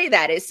even say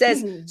that. It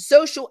says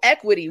social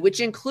equity, which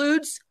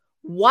includes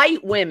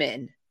white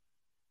women.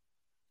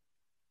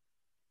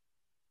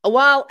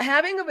 While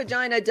having a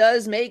vagina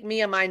does make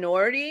me a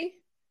minority,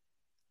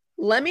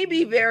 let me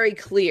be very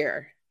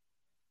clear.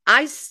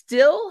 I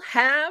still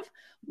have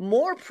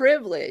more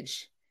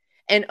privilege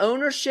and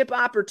ownership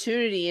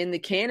opportunity in the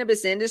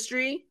cannabis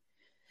industry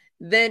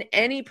than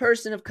any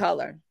person of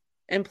color.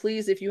 And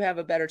please, if you have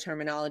a better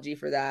terminology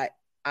for that,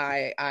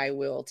 I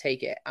will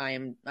take it.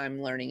 I'm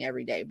learning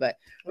every day, but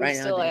right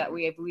still, now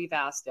we've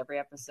asked every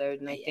episode,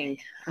 and I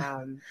think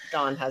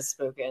Dawn has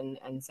spoken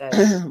and said,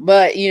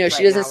 but you know,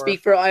 she doesn't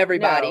speak for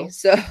everybody. No,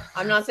 so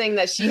I'm not saying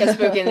that she has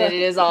spoken that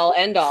it is all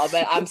end all,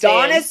 but I'm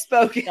Dawn has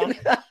spoken.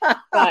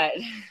 But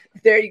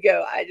there you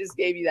go. I just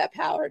gave you that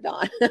power,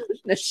 Dawn.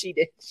 No, she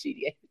did.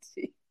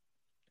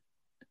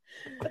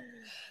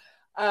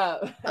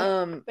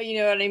 But you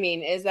know what I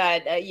mean is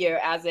that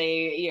as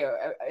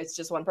a it's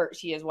just one person.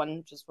 She is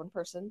just one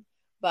person.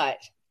 But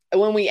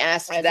when we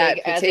asked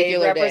that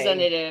particular as a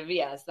representative, day,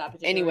 yes, that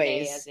particular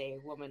day as a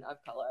woman of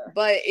color.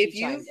 But if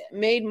you've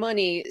made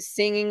money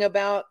singing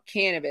about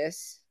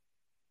cannabis,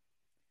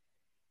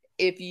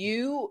 if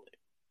you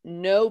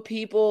know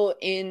people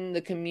in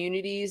the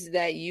communities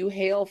that you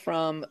hail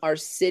from are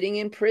sitting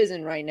in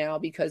prison right now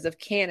because of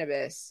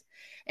cannabis,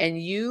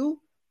 and you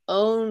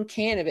own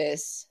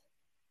cannabis,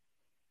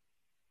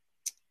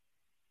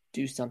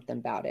 do something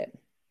about it.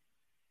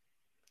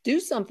 Do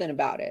something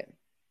about it.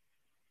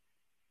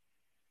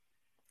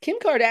 Kim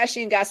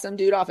Kardashian got some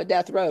dude off of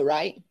death row,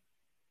 right?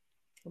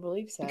 I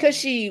believe so. Because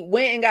she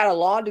went and got a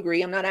law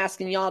degree. I'm not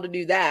asking y'all to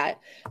do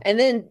that. And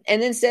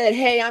then said,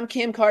 hey, I'm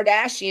Kim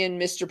Kardashian,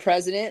 Mr.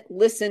 President.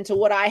 Listen to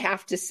what I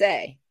have to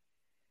say.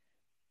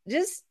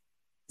 Just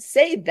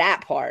say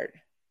that part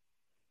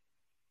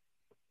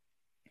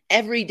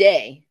every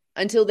day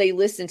until they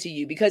listen to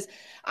you. Because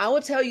I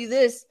will tell you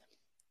this,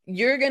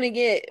 you're going to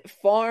get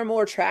far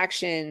more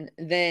traction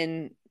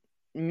than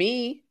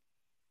me,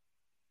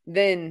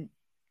 than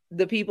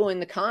the people in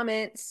the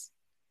comments.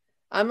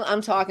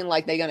 I'm talking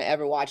like they're going to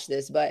ever watch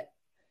this, but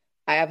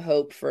I have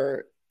hope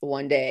for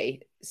one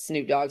day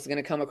Snoop Dogg's going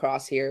to come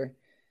across here.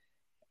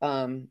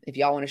 If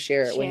y'all want to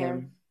share it with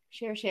him.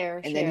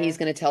 Share. And then he's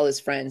going to tell his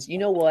friends, you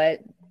know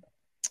what?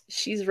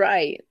 She's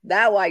right.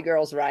 That white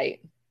girl's right.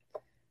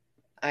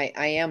 I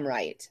am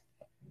right.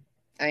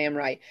 I am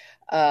right.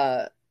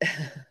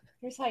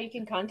 Here's how you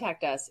can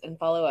contact us and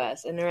follow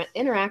us and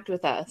interact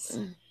with us.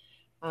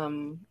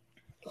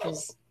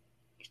 Because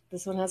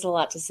this one has a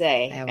lot to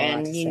say,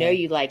 and you know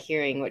you like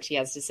hearing what she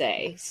has to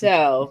say.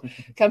 So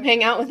come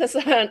hang out with us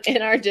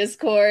in our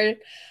Discord.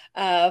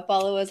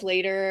 Follow us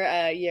later.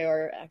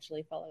 Or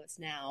actually follow us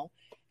now,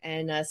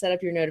 and set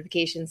up your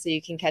notifications so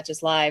you can catch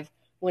us live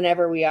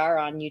whenever we are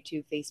on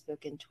YouTube,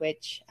 Facebook, and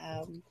Twitch.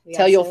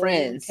 Tell your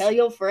friends.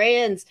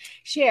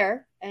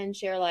 Share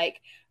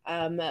like.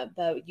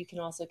 But you can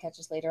also catch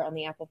us later on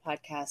the Apple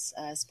Podcasts,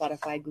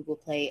 Spotify, Google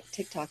Play,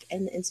 TikTok,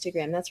 and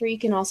Instagram. That's where you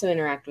can also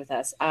interact with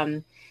us.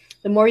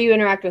 The more you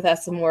interact with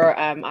us, the more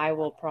I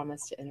will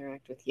promise to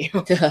interact with you.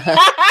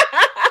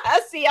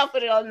 See, I'll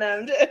put it on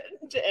them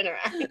to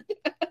interact.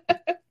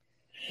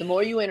 The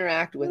more you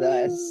interact with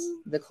us,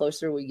 the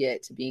closer we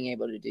get to being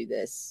able to do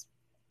this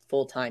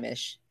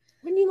full-time-ish.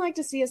 Wouldn't you like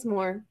to see us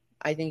more?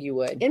 I think you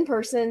would. In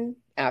person.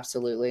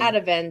 Absolutely. At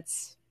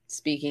events.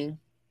 Speaking.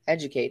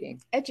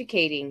 Educating,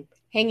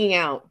 hanging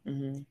out.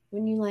 Mm-hmm.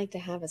 Wouldn't you like to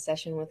have a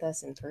session with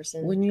us in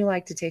person? Wouldn't you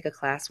like to take a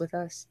class with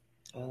us?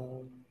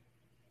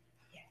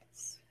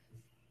 Yes.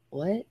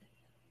 What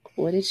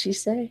did she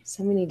say?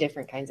 So many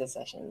different kinds of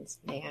sessions.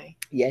 May I?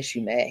 Yes,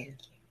 you may.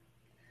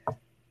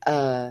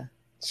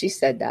 She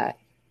said that.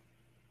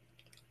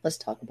 Let's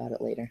talk about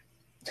it later.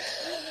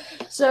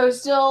 So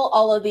still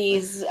all of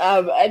these,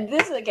 and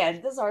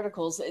this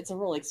article's, it's a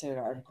Rolling Stone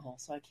article,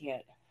 so I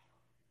can't.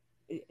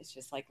 It's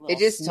just like it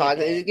just talks.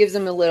 It gives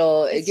them a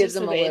little. It gives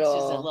them a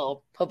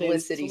little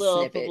publicity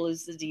snippet.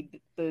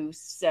 Publicity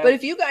boost. So, but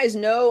if you guys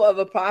know of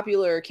a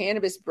popular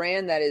cannabis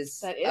brand that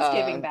is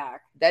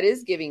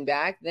giving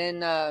back,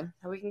 then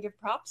we can give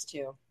props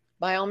to.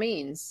 By all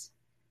means,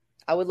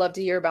 I would love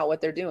to hear about what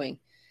they're doing.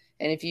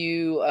 And if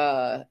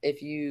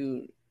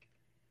you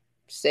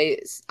say,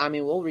 I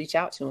mean, we'll reach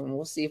out to them.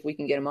 We'll see if we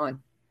can get them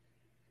on.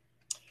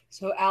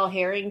 So Al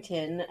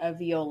Harrington of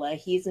Viola,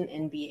 he's an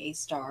NBA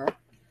star.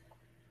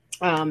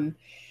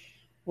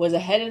 Was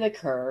ahead of the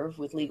curve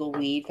with legal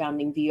weed,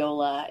 founding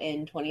Viola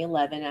in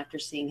 2011 after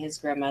seeing his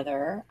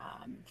grandmother,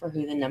 for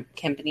who the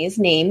company is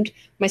named.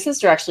 My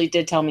sister actually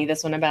did tell me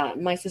this one about.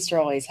 My sister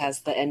always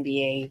has the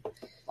NBA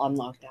on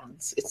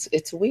lockdowns.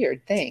 It's a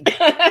weird thing.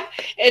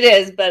 It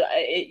is, but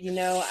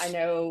I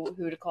know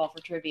who to call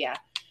for trivia.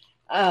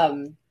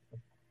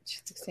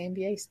 She's the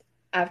NBA stuff.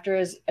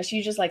 After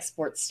she just likes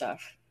sports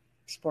stuff,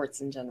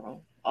 sports in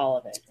general. All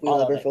of it. We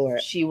love her for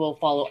it. She will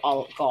follow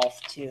all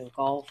golf too.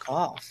 Golf.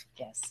 Golf.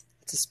 Yes.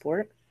 It's a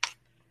sport?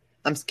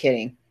 I'm just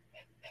kidding.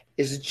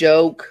 It's a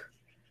joke.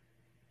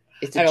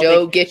 It's a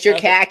joke. Get your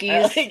khakis I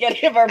don't think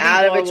any of our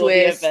out of a will be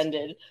twist.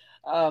 offended.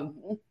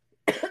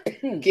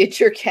 Get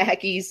your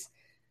khakis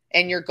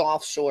and your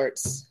golf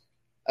shorts.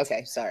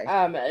 Okay, sorry.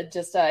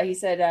 He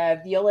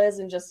said, Viola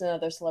isn't just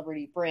another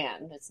celebrity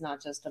brand. It's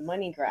not just a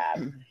money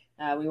grab.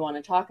 We want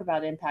to talk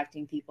about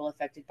impacting people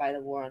affected by the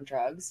war on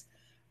drugs.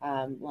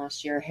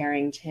 Last year,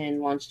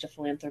 Harrington launched a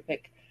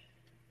philanthropic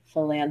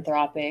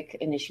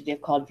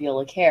initiative called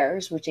Viola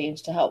Cares, which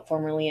aims to help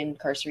formerly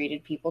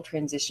incarcerated people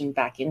transition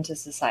back into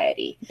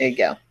society. There you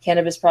go.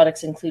 Cannabis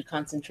products include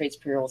concentrates,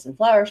 pre-rolls, and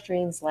flower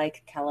strains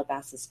like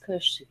Calabasas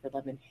Kush, Super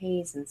Lemon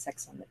Haze, and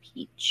Sex on the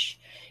Peach.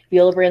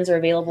 Viola brands are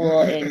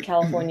available in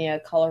California,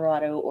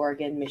 Colorado,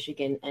 Oregon,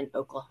 Michigan, and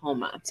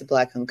Oklahoma. It's a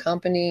Black-owned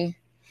company.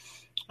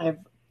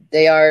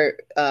 They are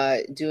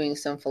doing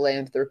some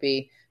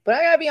philanthropy, but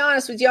I gotta be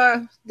honest with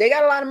y'all, they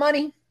got a lot of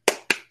money.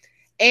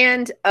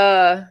 And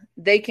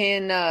they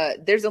can,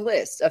 there's a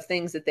list of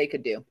things that they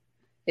could do.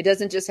 It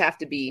doesn't just have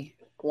to be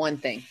one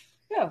thing.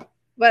 Yeah.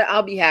 But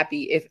I'll be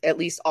happy if at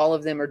least all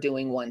of them are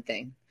doing one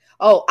thing.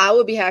 Oh, I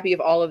would be happy if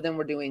all of them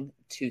were doing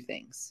two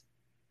things.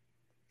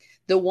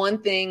 The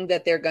one thing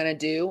that they're going to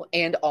do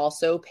and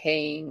also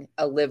paying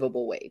a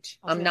livable wage.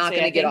 I'm not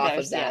going to get off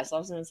of that. Yes, I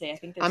was going to say, I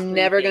think I'm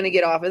never going to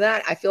get off of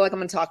that. I feel like I'm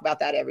going to talk about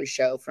that every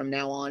show from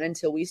now on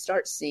until we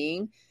start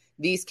seeing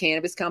these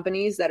cannabis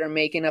companies that are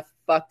making a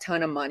fuck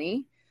ton of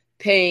money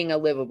paying a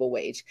livable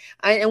wage.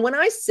 And when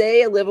I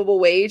say a livable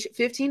wage,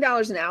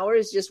 $15 an hour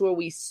is just where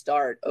we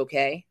start,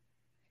 okay?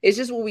 It's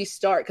just where we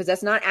start because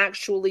that's not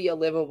actually a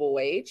livable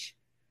wage.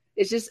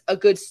 It's just a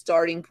good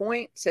starting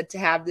point to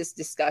have this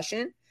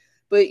discussion.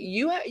 But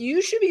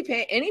you should be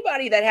paying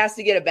anybody that has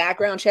to get a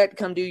background check to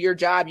come do your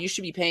job. You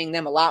should be paying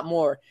them a lot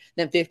more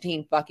than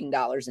 $15 fucking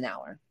an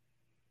hour.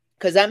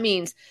 Because that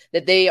means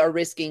that they are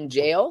risking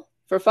jail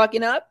for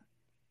fucking up.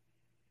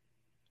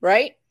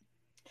 Right?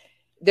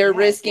 They're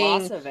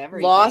risking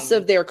loss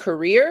of their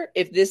career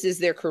if this is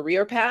their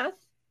career path.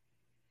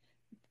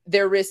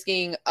 They're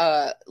risking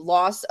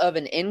loss of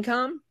an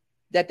income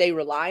that they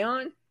rely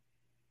on.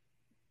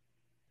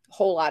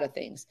 Whole lot of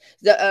things.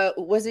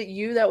 Was it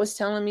you that was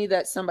telling me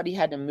that somebody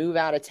had to move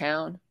out of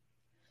town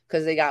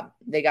because they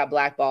got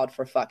blackballed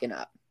for fucking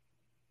up?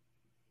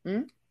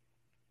 Had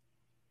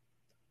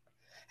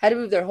to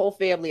move their whole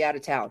family out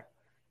of town.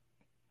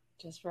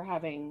 Just for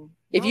having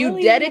if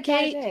you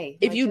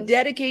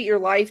dedicate your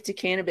life to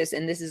cannabis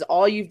and this is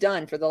all you've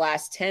done for the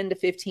last 10 to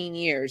 15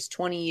 years,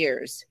 20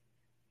 years,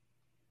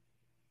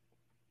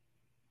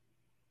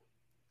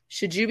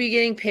 should you be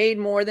getting paid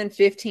more than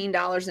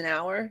 $15 an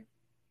hour?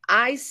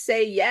 I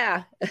say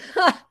yeah.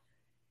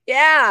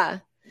 Yeah.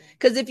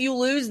 Because if you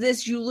lose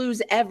this, you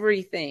lose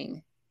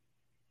everything.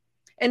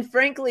 And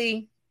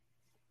frankly,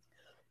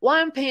 while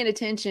I'm paying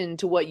attention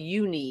to what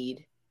you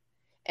need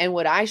and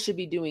what I should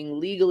be doing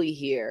legally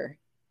here,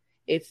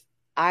 if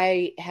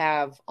I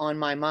have on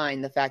my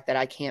mind the fact that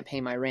I can't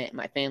pay my rent,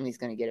 my family's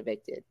going to get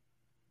evicted.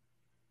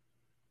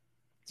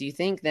 Do you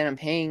think that I'm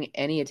paying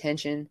any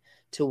attention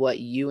to what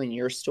you and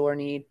your store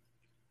need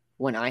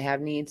when I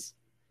have needs?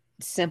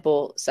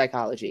 Simple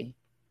psychology.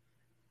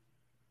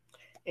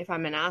 If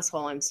I'm an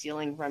asshole, I'm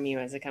stealing from you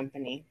as a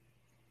company.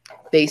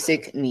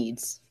 Basic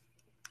needs.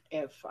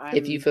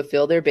 If you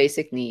fulfill their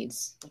basic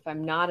needs. If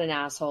I'm not an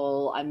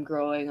asshole, I'm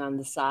growing on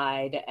the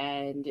side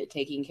and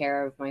taking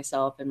care of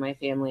myself and my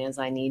family as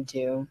I need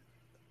to,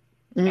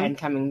 and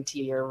coming to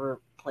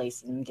your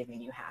place and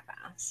giving you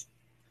half-ass.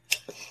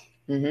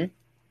 Mm-hmm.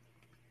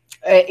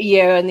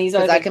 Yeah, and these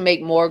are because I can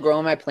make more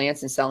growing my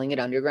plants and selling it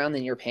underground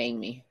than you're paying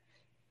me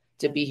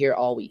to be here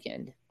all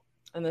weekend.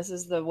 And this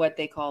is what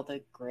they call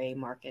the gray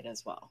market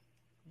as well.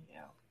 You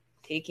know,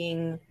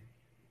 taking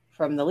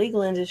from the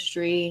legal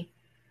industry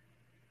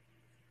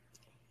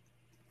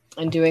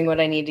and doing what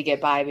I need to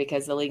get by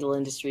because the legal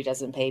industry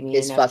doesn't pay me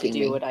enough to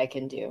do what I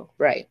can do.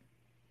 Right.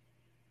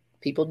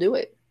 People do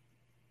it.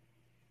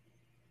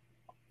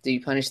 Do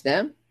you punish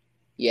them?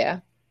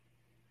 Yeah.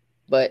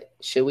 But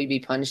should we be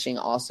punishing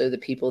also the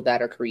people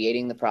that are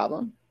creating the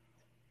problem?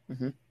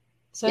 Mm-hmm.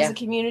 So as a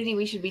community,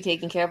 we should be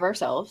taking care of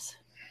ourselves.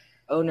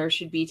 Owners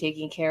should be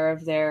taking care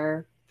of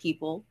their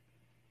people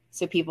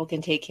so people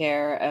can take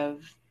care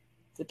of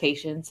the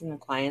patients and the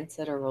clients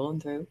that are rolling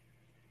through.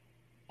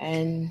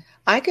 And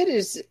I could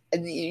just,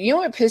 you know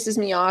what pisses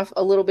me off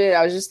a little bit?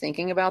 I was just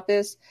thinking about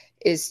this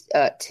is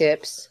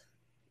tips.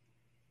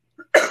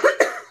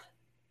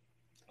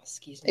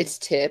 Excuse me. It's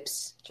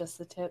tips. Just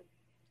the tip.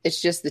 It's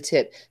just the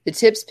tip. The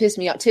tips piss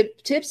me off.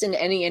 Tips in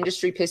any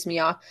industry piss me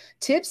off.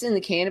 Tips in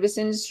the cannabis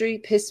industry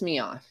piss me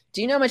off.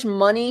 Do you know how much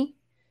money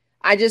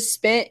I just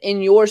spent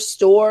in your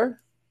store?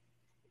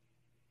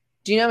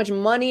 Do you know how much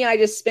money I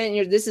just spent in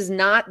your... This is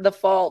not the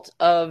fault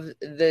of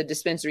the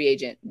dispensary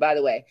agent, by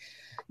the way.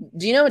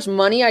 Do you know how much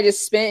money I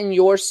just spent in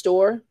your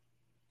store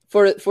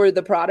for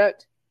the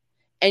product?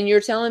 And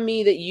you're telling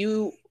me that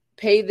you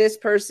pay this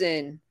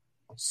person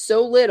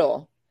so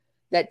little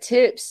that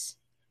tips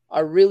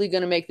are really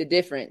going to make the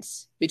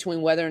difference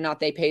between whether or not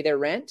they pay their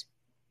rent?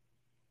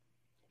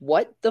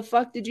 What the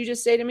fuck did you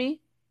just say to me?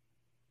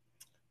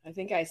 I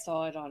think I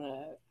saw it on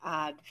a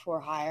ad for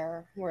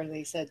hire where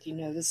they said,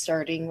 the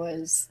starting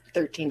was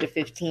 13 to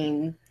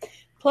 15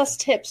 plus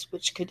tips,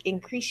 which could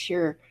increase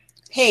your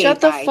pay.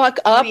 Shut the by fuck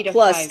up. $3 to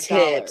Plus $5.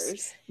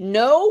 tips.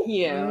 No,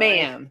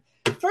 ma'am.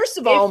 First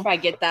of all, if I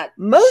get that,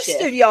 most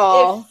shift, of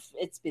y'all,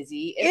 if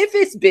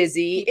it's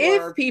busy,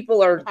 if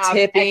people are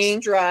tipping,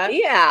 extra,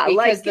 yeah, because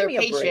like they're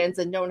give me a break. patients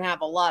and don't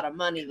have a lot of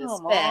money to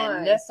Come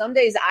spend. on. Some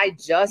days I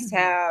just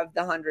have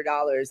the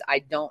 $100. I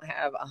don't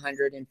have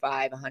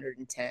 105,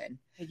 110.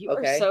 You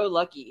are so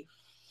lucky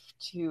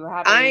to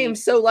have. I am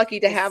so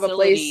lucky to have a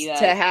place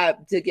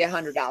to get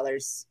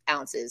 $100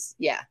 ounces.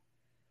 Yeah,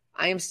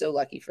 I am so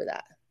lucky for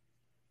that.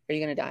 Are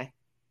you gonna die?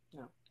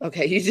 No.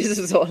 Okay, you just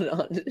was holding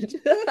on.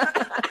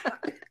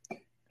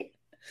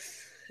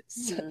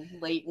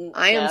 Latent.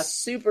 I am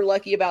super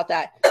lucky about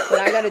that, but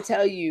I got to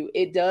tell you,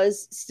 it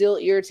does still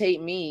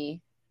irritate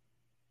me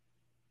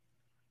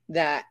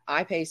that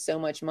I pay so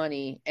much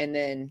money and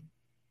then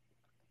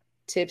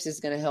tips is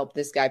going to help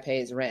this guy pay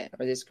his rent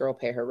or this girl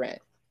pay her rent.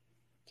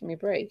 Give me a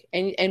break.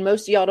 And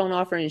most of y'all don't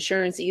offer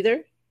insurance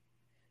either.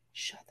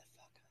 Shut the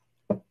fuck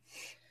up.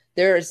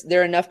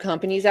 There are enough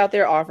companies out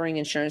there offering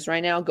insurance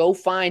right now. Go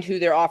find who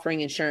they're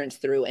offering insurance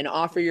through and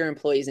offer your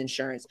employees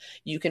insurance.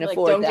 You can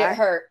afford don't that. Don't get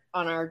hurt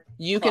on our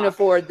You clock. can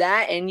afford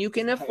that, and you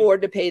can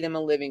afford to pay them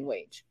a living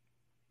wage.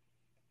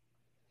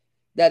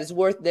 That is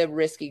worth them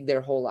risking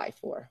their whole life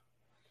for.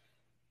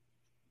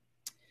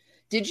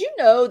 Did you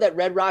know that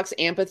Red Rocks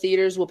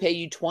amphitheaters will pay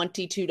you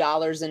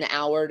 $22 an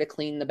hour to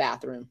clean the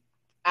bathroom?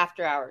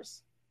 After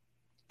hours.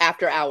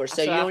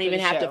 So you don't even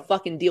have to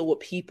fucking deal with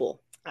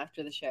people.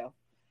 After the show.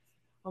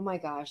 Oh my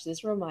gosh,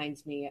 this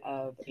reminds me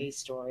of a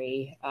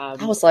story.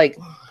 I was like,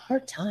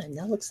 hard time.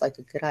 That looks like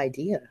a good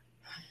idea.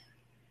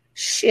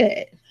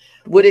 Shit.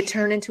 Would it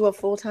turn into a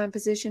full-time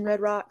position,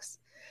 Red Rocks?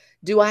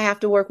 Do I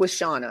have to work with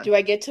Shauna? Do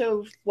I get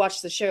to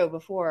watch the show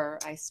before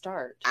I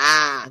start?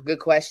 Good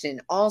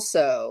question.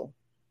 Also,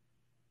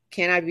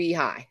 can I be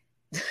high?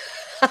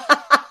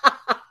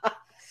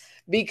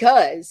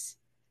 Because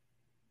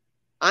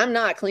I'm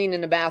not cleaning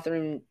the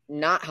bathroom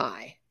not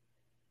high.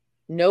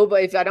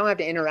 Nobody, if I don't have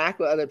to interact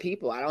with other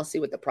people, I don't see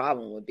what the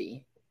problem would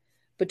be.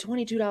 But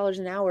 $22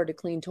 an hour to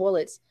clean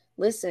toilets.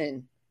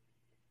 Listen,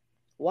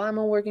 why am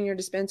I working your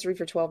dispensary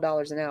for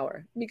 $12 an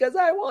hour? Because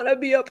I want to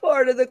be a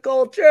part of the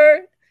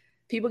culture.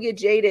 People get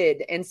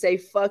jaded and say,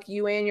 fuck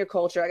you and your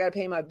culture. I got to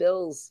pay my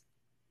bills.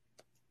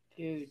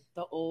 Dude,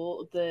 the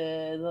OGs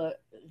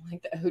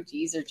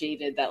are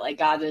jaded that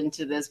got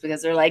into this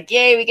because they're like,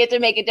 yay, we get to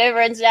make a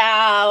difference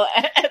now.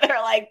 And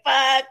they're like,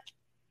 fuck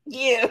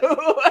you.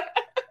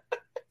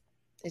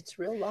 It's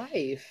real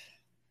life.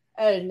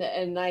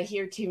 And I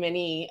hear too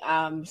many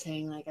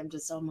saying I'm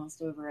just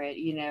almost over it.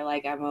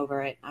 I'm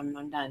over it. I'm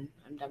done.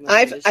 I'm done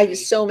with I've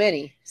so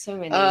many.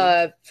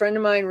 Friend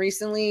of mine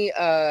recently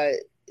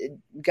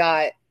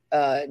definitely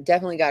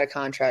got a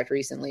contract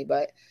recently,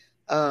 but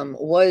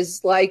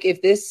was like,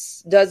 if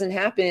this doesn't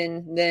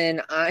happen,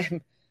 then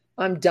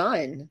I'm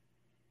done.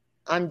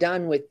 I'm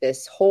done with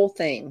this whole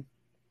thing.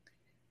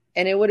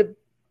 And it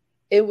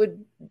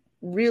would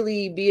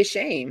really be a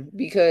shame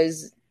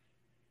because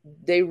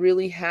they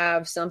really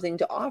have something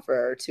to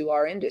offer to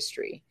our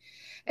industry.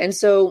 And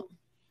so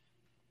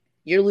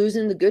you're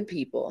losing the good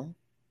people.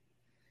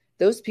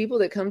 Those people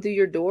that come through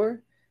your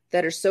door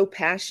that are so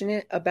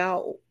passionate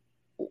about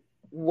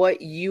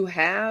what you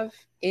have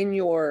in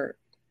your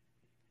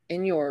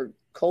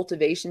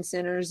cultivation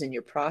centers and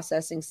your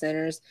processing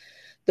centers,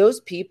 those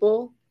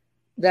people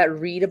that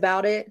read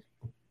about it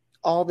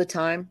all the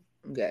time,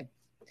 I'm good.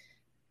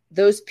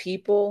 Those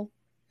people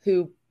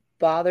who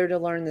bother to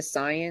learn the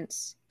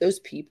science, those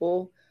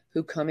people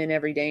who come in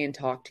every day and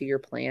talk to your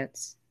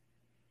plants,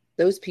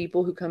 those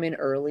people who come in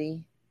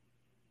early,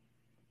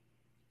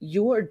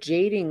 you are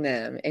jading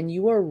them and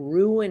you are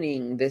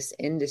ruining this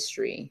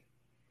industry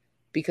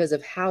because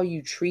of how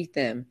you treat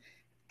them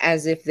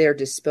as if they're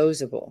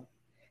disposable.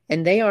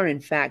 And they are, in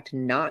fact,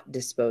 not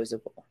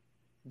disposable.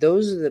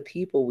 Those are the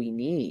people we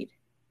need.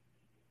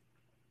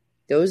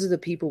 Those are the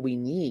people we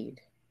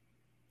need.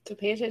 To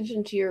pay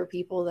attention to your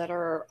people that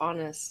are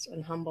honest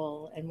and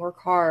humble and work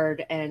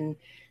hard and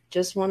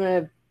just want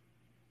to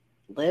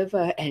live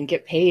and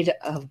get paid.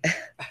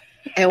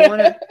 And want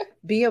to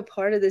be a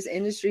part of this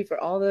industry for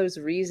all those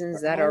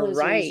reasons that are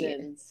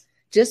right.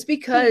 Just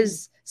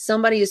because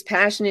somebody is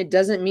passionate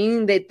doesn't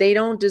mean that they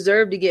don't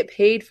deserve to get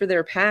paid for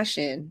their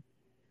passion.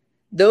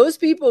 Those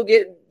people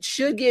you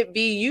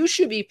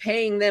should be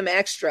paying them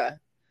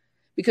extra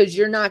because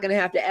you're not going to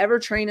have to ever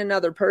train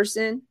another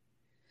person.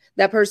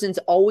 That person's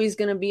always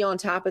going to be on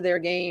top of their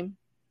game.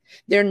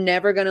 They're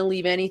never going to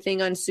leave anything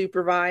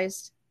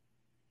unsupervised.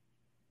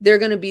 They're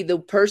going to be the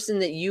person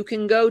that you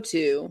can go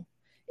to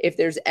if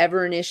there's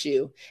ever an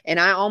issue. And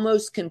I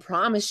almost can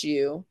promise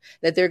you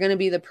that they're going to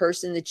be the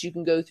person that you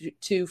can go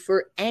to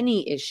for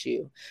any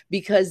issue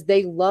because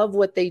they love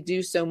what they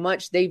do so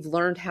much. They've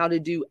learned how to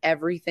do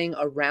everything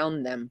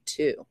around them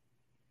too.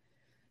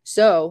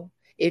 So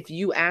if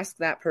you ask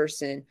that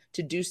person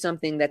to do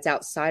something that's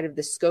outside of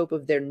the scope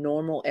of their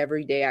normal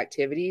everyday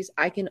activities,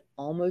 I can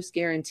almost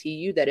guarantee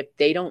you that if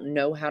they don't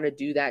know how to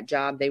do that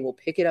job, they will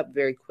pick it up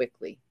very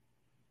quickly.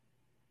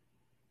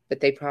 But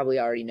they probably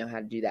already know how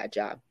to do that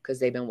job because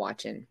they've been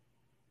watching,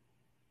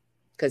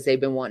 because they've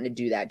been wanting to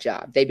do that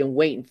job. They've been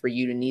waiting for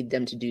you to need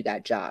them to do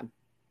that job.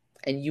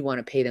 And you want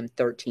to pay them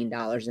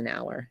 $13 an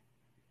hour.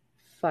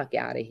 Fuck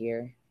out of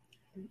here.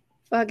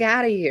 Fuck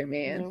out of here,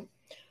 man.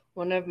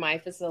 One of my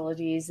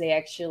facilities, they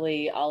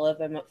actually, all of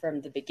them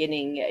from the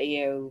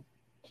beginning,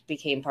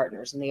 became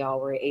partners, and they all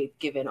were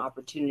given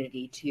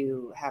opportunity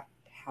to have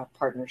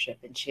partnership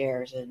and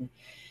shares, and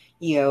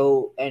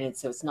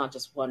so it's not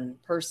just one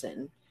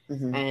person.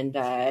 Mm-hmm. And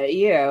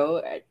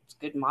it's a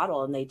good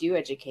model, and they do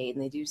educate,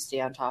 and they do stay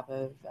on top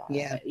of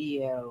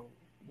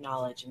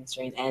knowledge and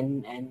strength,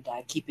 and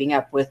keeping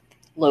up with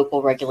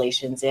local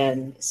regulations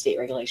and state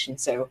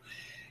regulations. So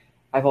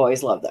I've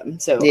always loved them.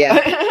 So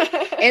yeah.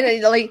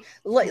 And like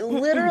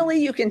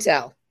literally you can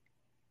tell.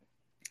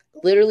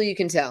 Literally you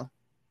can tell.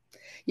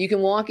 You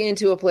can walk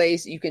into a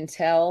place, you can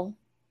tell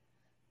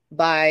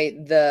by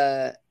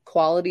the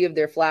quality of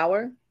their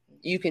flower.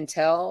 You can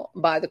tell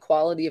by the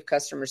quality of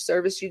customer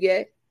service you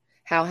get.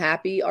 How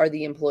happy are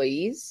the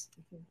employees?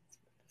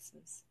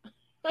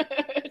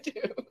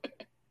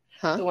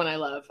 Huh? The one I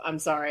love. I'm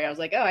sorry. I was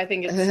like, I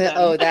think it's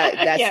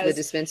that's yes. The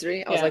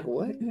dispensary. I was like,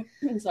 what?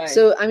 Sorry.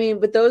 So I mean,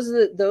 but those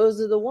are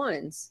the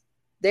ones.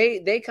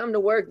 They come to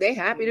work. They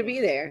happy to be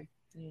there.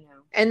 Yeah.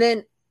 And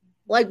then,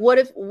 like,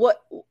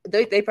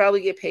 they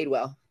probably get paid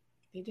well.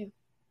 They do.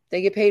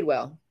 They get paid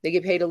well. They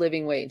get paid a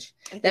living wage.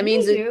 That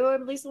means they do.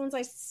 At least the ones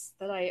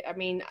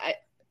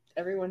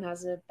everyone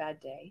has a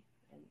bad day.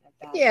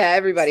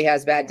 Everybody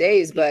has bad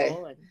days,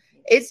 but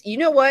it's, you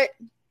know what?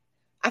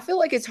 I feel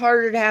like it's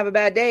harder to have a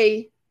bad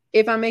day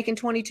if I'm making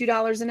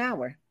 $22 an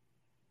hour.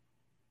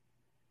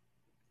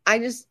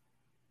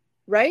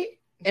 Right?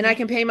 And I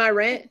can pay my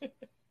rent.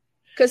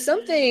 Because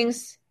some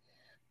things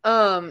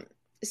are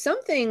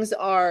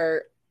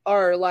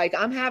like,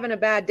 I'm having a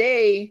bad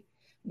day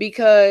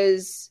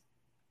because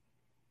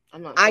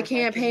I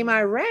can't pay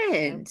my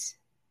rent.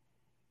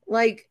 Yeah.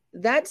 Like,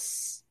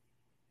 that's,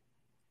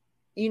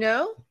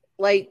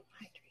 like,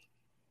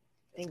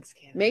 thanks,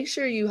 Kim. Make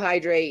sure you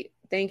hydrate.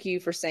 Thank you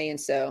for saying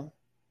so.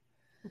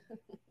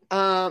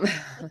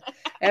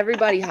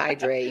 Everybody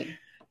hydrate.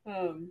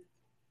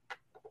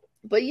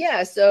 But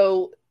yeah,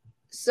 so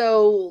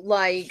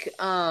like,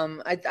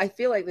 I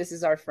feel like this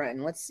is our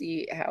friend. Let's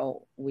see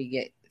how we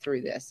get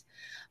through this.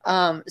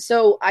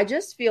 So I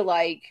just feel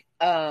like,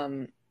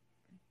 I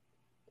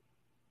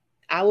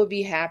would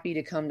be happy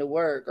to come to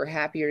work, or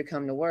happier to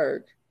come to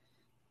work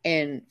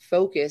and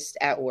focused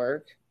at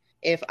work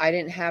if I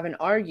didn't have an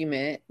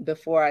argument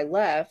before I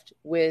left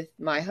with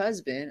my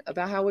husband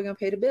about how we're going to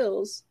pay the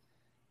bills,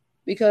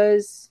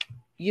 because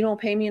you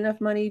don't pay me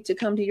enough money to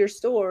come to your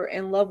store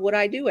and love what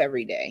I do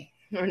every day.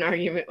 Or an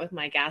argument with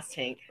my gas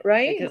tank.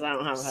 Right? Because I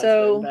don't have a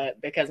husband, but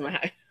because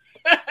but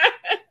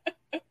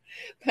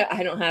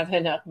I don't have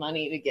enough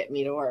money to get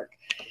me to work.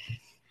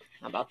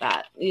 How about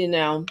that?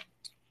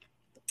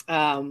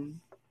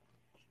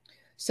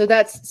 So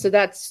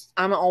that's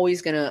I'm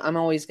always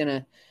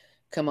gonna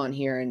come on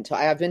here and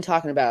I've been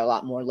talking about it a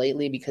lot more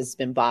lately because it's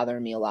been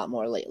bothering me a lot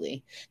more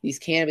lately. These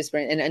cannabis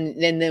brands,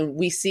 and then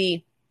we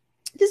see,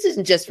 this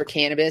isn't just for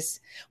cannabis.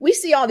 We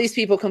see all these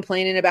people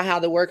complaining about how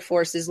the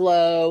workforce is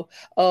low.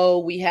 Oh,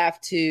 we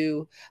have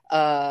to,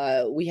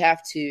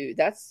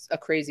 that's a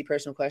crazy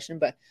personal question,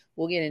 but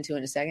we'll get into it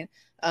in a second.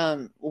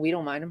 We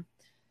don't mind them.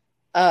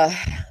 I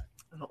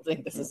don't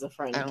think this is a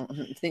friend. I don't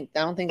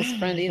think it's a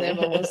friend either,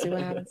 but we'll see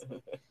what happens.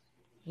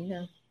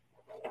 Nope.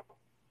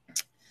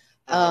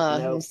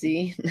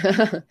 See,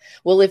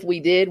 well, if we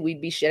did,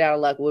 we'd be shit out of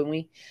luck, wouldn't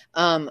we?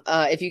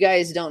 If you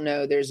guys don't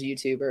know, there's a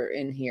YouTuber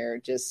in here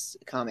just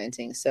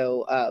commenting.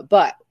 So,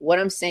 but what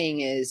I'm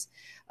saying is,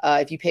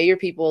 if you pay your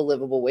people a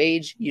livable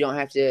wage, you don't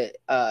have to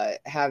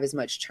have as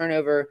much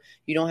turnover.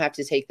 You don't have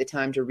to take the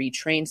time to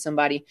retrain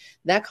somebody.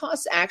 That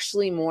costs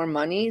actually more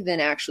money than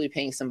actually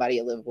paying somebody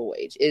a livable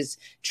wage, is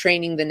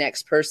training the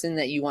next person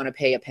that you want to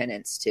pay a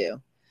penance to.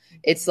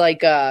 It's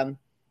like,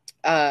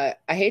 I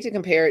hate to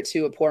compare it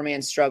to a poor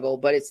man's struggle,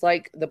 but it's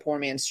like the poor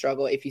man's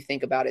struggle if you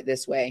think about it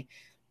this way.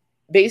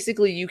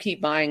 Basically, you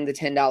keep buying the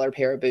 $10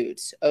 pair of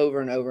boots over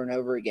and over and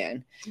over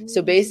again.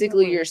 So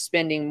basically, you're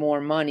spending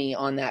more money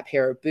on that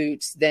pair of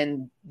boots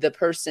than the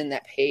person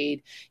that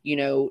paid,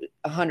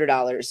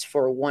 $100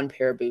 for one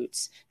pair of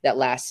boots that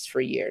lasts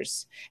for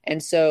years.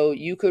 And so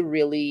you could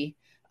really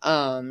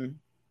have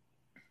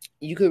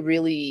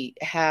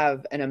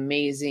an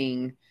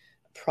amazing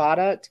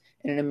product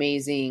and an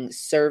amazing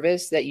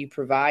service that you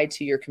provide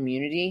to your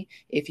community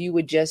if you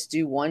would just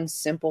do one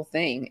simple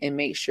thing and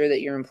make sure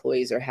that your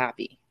employees are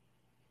happy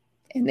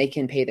and they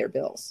can pay their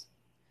bills.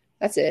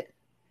 That's it.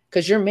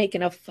 Because you're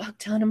making a fuck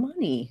ton of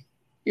money.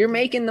 You're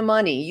making the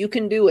money. You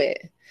can do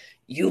it.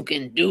 You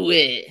can do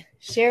it.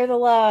 Share the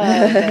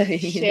love.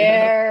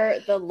 Share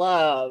the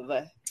love.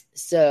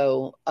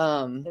 So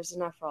there's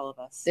enough for all of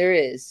us. There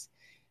is.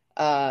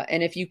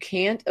 And if you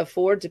can't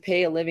afford to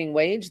pay a living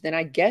wage, then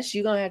I guess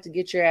you're going to have to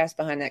get your ass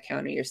behind that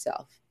counter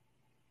yourself,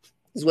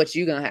 is what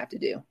you're going to have to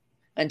do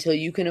until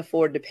you can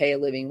afford to pay a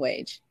living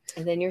wage.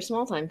 And then you're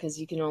small time because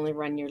you can only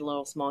run your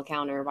little small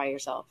counter by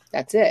yourself.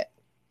 That's it.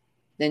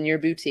 Then you're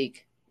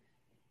boutique.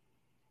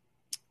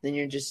 Then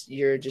you're just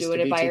doing a boutique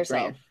it by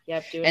yourself. brand.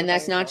 Yep, and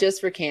that's not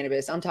just for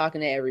cannabis. I'm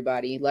talking to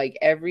everybody. Like,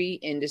 every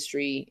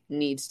industry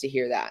needs to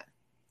hear that.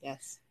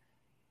 Yes.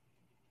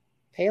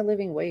 Pay a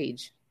living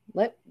wage.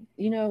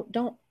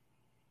 Don't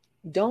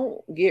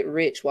get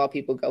rich while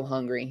people go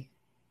hungry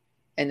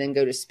and then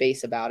go to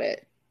space about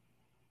it.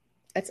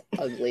 That's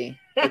ugly.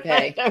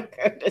 Okay. Don't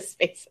go to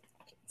space.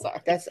 Sorry.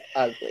 That's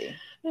ugly.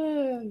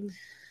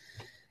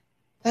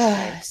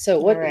 So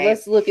what? Right.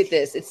 Let's look at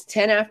this. It's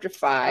 10 after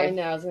 5. I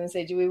know. I was going to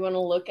say, do we want to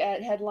look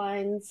at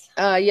headlines?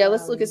 Yeah,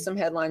 let's look at some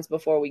headlines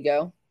before we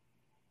go.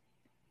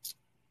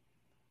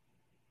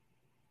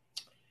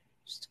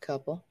 Just a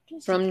couple.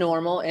 From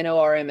Normal,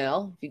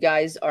 NORML. If you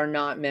guys are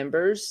not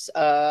members,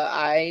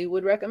 I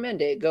would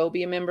recommend it. Go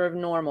be a member of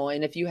Normal.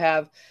 And if you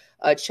have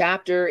a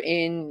chapter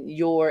in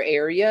your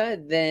area,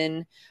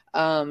 then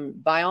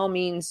by all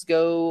means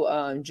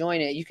go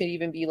join it. You could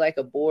even be like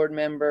a board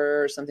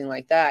member or something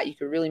like that. You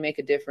could really make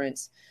a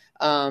difference.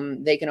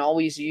 They can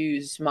always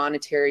use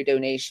monetary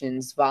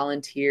donations.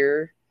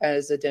 Volunteer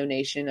as a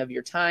donation of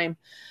your time.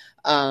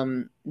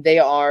 They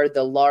are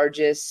the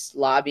largest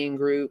lobbying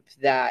group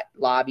that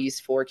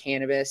lobbies for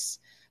cannabis.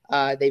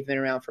 They've been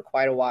around for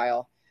quite a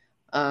while.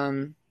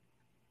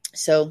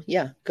 So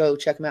yeah, go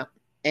check them out.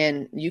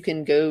 And you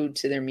can go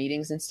to their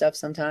meetings and stuff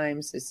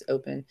sometimes. It's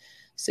open.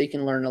 So you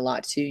can learn a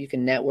lot too. You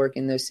can network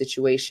in those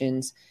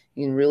situations.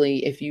 You can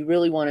really, if you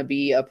really want to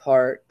be a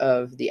part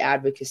of the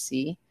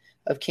advocacy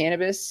of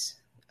cannabis,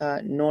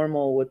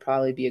 Normal would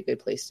probably be a good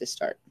place to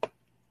start.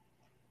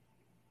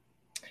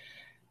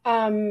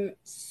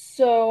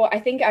 So I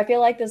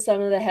feel like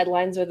some of the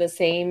headlines are the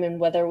same, and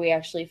whether we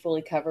actually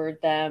fully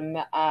covered them,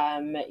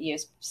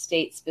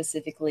 state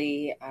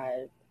specifically,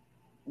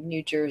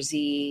 New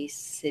Jersey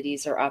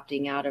cities are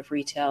opting out of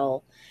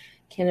retail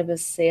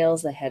cannabis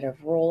sales ahead of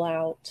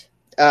rollout.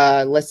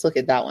 Let's look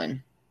at that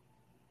one.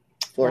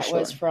 That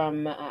was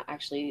from,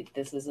 actually,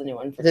 this is a new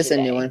one for today. This is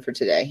a new one for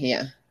today,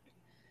 yeah.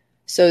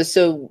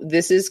 So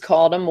this is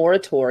called a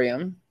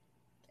moratorium,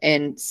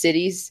 and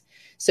cities,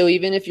 so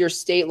even if your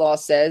state law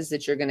says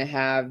that you're going to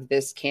have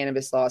this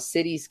cannabis law,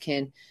 cities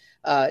can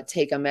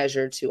take a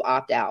measure to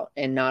opt out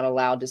and not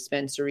allow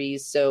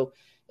dispensaries. So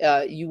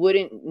you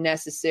wouldn't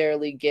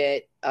necessarily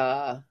get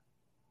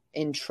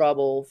in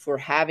trouble for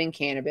having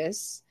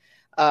cannabis,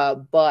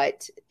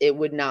 but it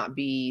would not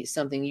be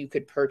something you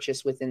could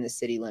purchase within the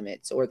city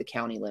limits or the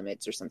county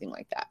limits or something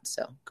like that.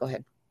 So go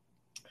ahead.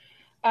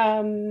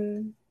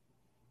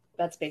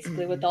 That's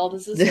basically what all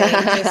this is saying.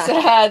 Just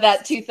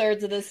that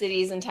 2/3 of the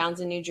cities and towns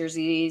in New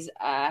Jersey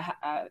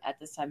at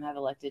this time have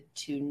elected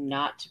to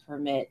not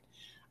permit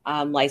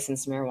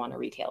licensed marijuana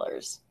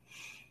retailers.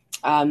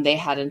 They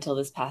had until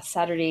this past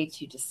Saturday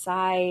to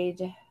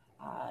decide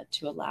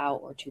to allow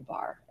or to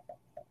bar.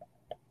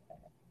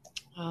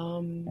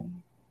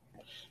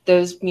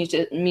 Those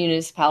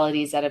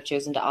municipalities that have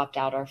chosen to opt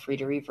out are free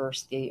to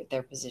reverse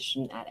their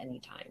position at any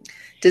time.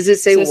 Does it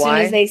say so why? As soon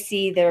as they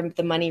see the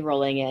money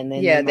rolling in,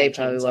 then they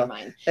probably will.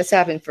 Mind. That's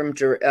happened from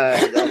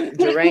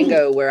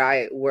Durango, where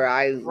I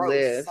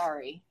live.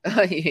 Sorry,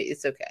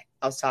 it's okay.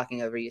 I was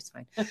talking over you. It's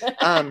fine.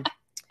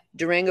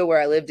 Durango,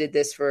 where I live, did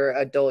this for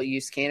adult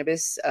use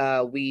cannabis.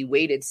 We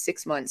waited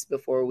 6 months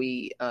before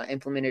we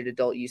implemented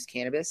adult use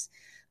cannabis.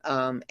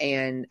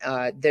 And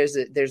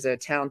there's a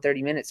town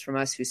 30 minutes from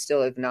us who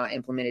still have not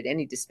implemented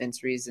any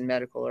dispensaries in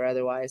medical or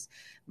otherwise.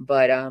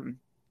 But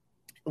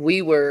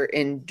we were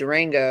in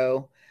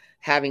Durango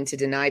having to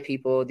deny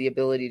people the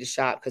ability to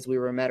shop because we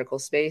were a medical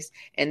space,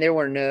 and there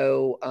were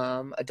no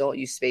adult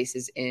use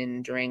spaces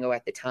in Durango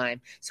at the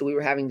time. So we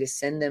were having to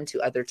send them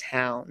to other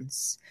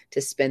towns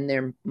to spend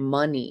their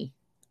money.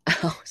 I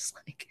was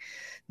like,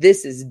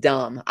 this is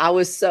dumb. I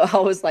was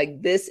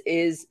like, this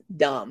is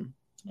dumb.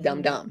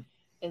 Dumb.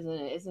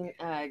 Isn't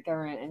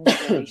government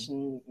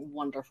intervention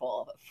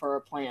wonderful for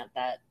a plant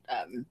that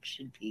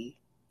should be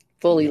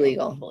fully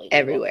legal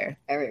everywhere?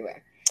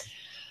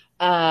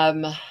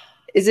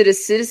 Is it a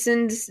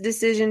citizen's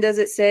decision, does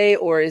it say,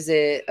 or is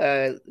it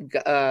a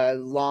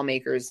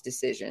lawmaker's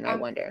decision? I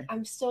wonder.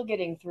 I'm still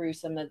getting through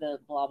some of the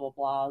blah, blah,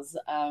 blahs.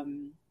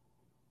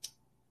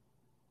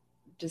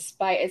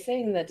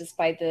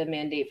 Despite the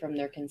mandate from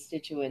their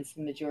constituents,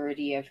 the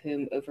majority of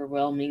whom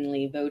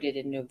overwhelmingly voted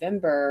in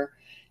November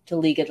to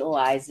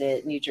legalize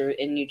it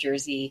in New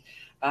Jersey,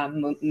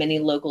 many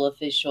local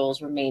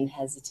officials remain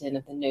hesitant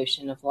of the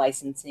notion of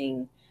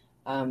licensing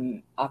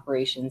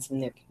operations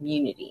in their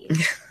community.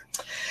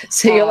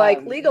 So you're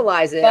like,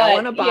 legalize it. I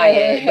want to buy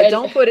it, but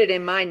don't put it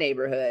in my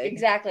neighborhood.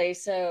 Exactly.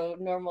 So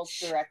NORML's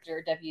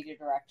deputy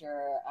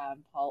director,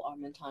 Paul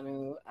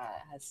Armentano,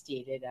 has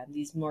stated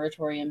these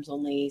moratoriums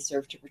only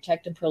serve to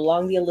protect and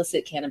prolong the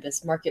illicit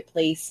cannabis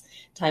marketplace.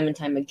 Time and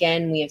time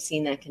again, we have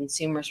seen that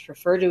consumers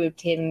prefer to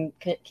obtain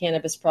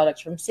cannabis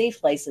products from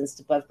safe, licensed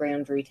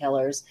above-ground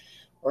retailers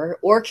or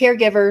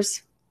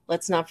caregivers.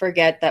 Let's not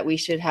forget that we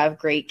should have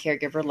great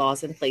caregiver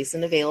laws in place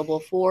and available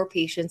for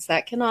patients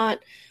that cannot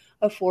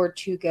afford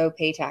to go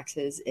pay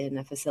taxes in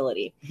a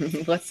facility.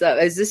 What's up?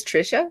 Is this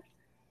Trisha?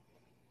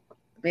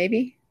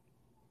 Maybe?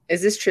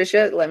 Is this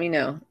Trisha? Let me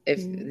know if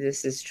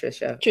this is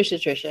Trisha.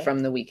 Trisha. From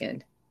the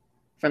weekend.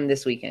 From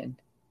this weekend.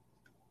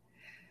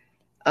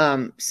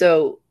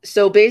 So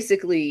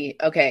basically,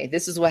 okay,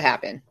 this is what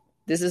happened.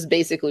 This is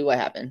basically what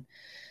happened.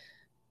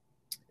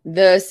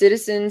 The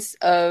citizens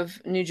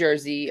of New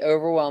Jersey,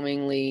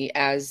 overwhelmingly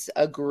as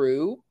a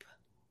group,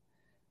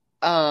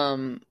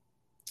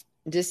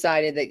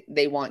 decided that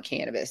they want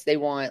cannabis. They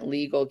want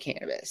legal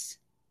cannabis.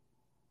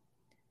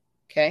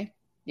 Okay?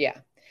 Yeah.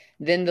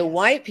 Then the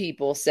white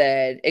people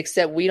said,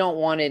 except we don't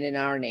want it in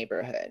our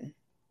neighborhood.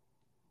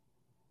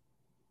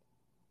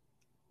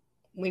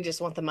 We just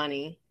want the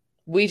money.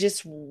 We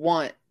just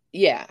want,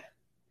 yeah.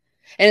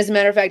 And as a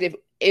matter of fact,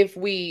 if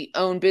we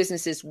own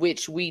businesses,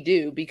 which we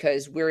do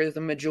because we're the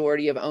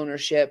majority of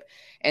ownership,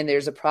 and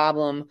there's a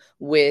problem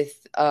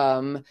with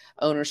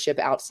ownership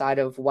outside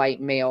of white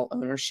male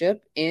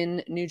ownership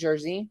in New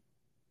Jersey.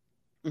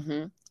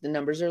 The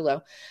numbers are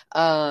low.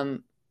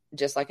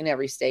 Just like in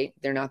every state,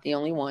 they're not the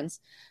only ones.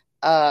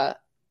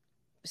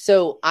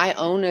 So I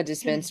own a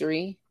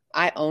dispensary.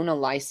 I own a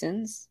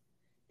license,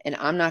 and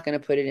I'm not going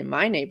to put it in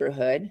my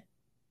neighborhood.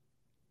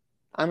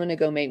 I'm going to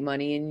go make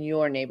money in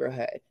your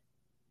neighborhood.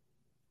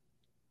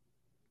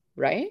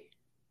 Right?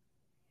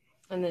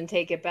 And then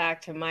take it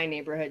back to my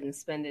neighborhood and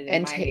spend it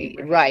in my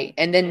neighborhood. Right.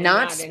 And then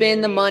not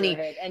spend the money.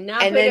 And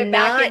not put it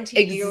back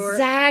into your...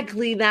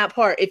 Exactly that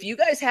part. If you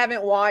guys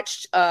haven't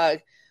watched,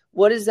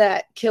 what is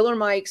that? Killer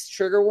Mike's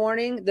Trigger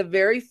Warning. The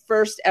very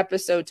first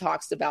episode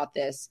talks about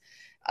this.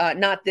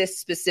 Not this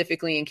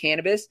specifically in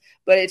cannabis,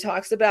 but it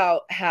talks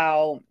about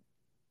how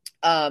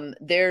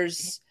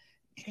there's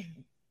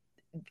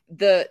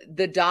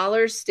the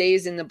dollar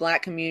stays in the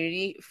Black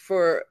community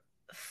for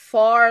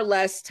far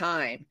less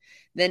time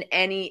than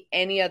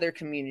any other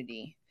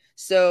community.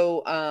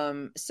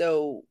 So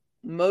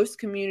most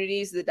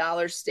communities, the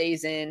dollar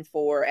stays in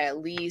for at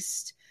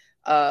least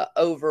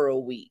over a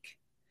week.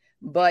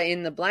 But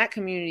in the Black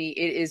community,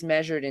 it is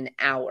measured in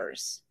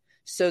hours.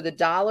 So the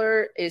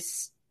dollar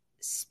is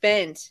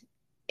spent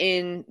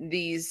in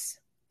these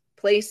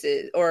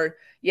places,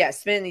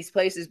 spent in these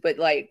places, but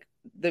like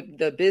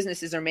the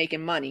businesses are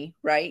making money,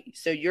 right?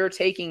 So you're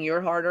taking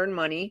your hard-earned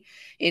money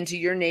into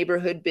your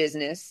neighborhood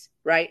business,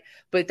 right?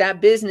 But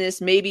that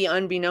business, maybe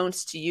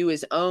unbeknownst to you,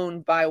 is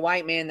owned by a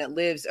white man that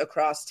lives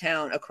across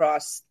town,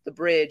 across the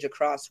bridge,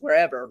 across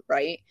wherever,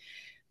 right?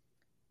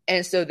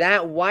 And so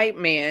that white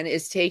man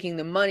is taking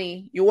the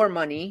money, your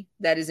money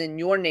that is in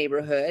your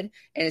neighborhood,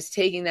 and is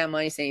taking that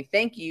money, saying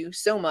thank you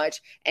so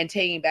much, and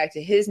taking it back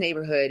to his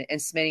neighborhood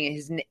and spending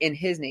it in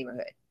his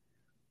neighborhood.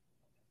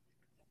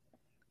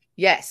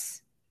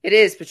 Yes, it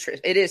is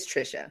Patricia. It is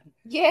Trisha.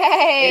 Yay!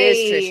 It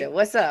is Trisha.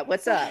 What's up?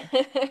 What's up?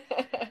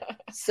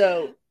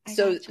 So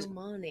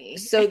money.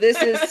 So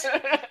this is,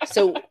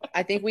 so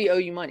I think we owe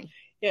you money.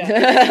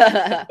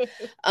 Yeah.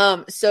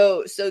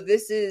 So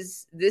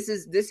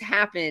this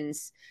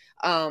happens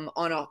on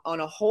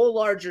a whole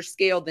larger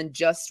scale than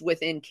just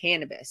within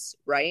cannabis,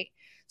 right?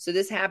 So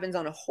this happens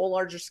on a whole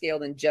larger scale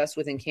than just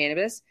within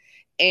cannabis,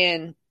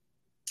 and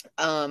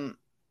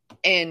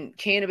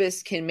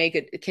cannabis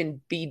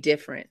can be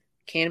different.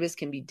 Cannabis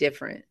can be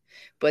different,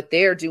 but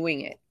they're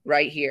doing it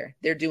right here.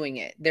 They're doing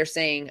it. They're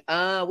saying,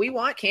 we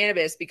want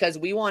cannabis because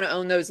we want to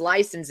own those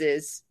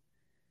licenses,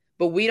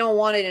 but we don't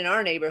want it in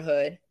our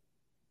neighborhood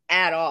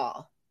at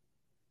all.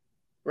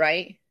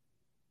 Right?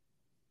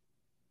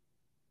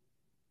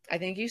 I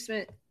think you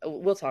spent,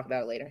 we'll talk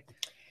about it later.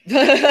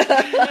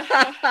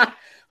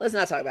 Let's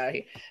not talk about it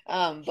here.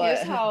 But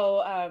here's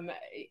how,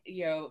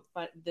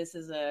 this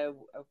is a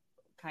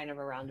kind of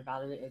a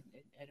roundabout. It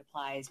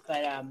applies,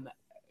 but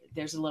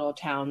there's a little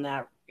town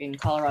that in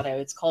Colorado,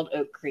 it's called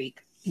Oak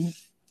Creek.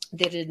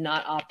 They did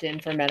not opt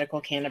in for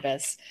medical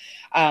cannabis.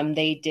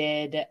 They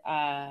did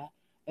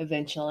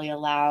eventually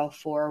allow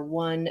for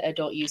one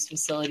adult use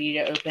facility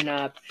to open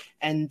up,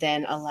 and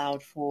then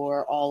allowed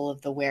for all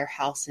of the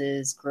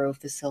warehouses, grow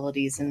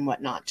facilities, and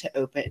whatnot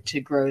to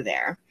grow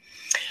there.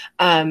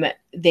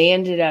 They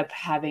ended up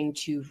having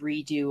to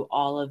redo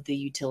all of the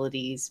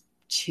utilities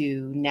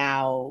to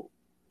now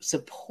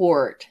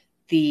support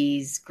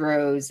these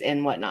grows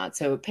and whatnot.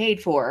 So it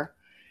paid for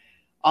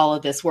all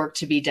of this work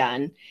to be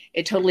done.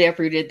 It totally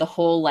uprooted the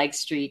whole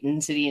street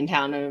and city and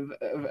town of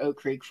Oak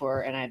Creek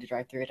and I had to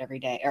drive through it every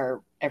day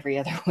or every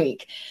other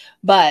week.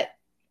 But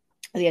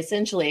they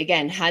essentially,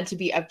 again, had to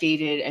be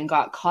updated and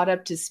got caught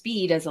up to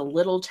speed as a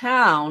little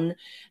town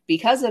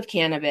because of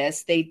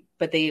cannabis.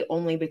 But they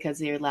only because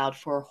they allowed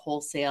for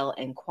wholesale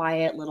and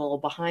quiet little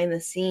behind the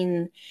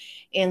scene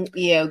and,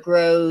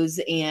 grows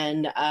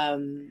and,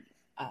 and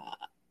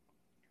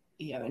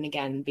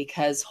again,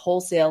 because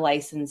wholesale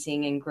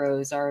licensing and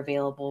grows are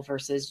available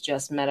versus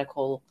just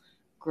medical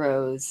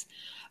grows.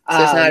 So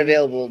it's not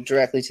available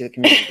directly to the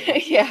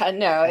community. Yeah,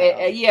 no,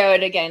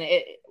 and again,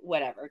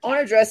 whatever. I want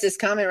to address this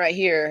comment right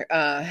here.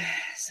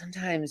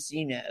 Sometimes,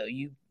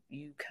 you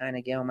kind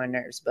of get on my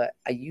nerves, but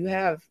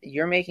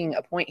you're making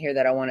a point here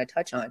that I want to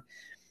touch on.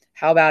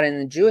 How about in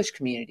the Jewish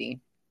community?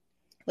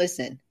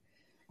 Listen,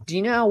 do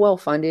you know how well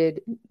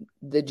funded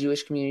the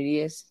Jewish community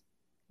is?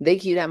 They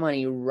keep that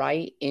money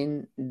right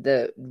in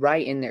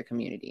their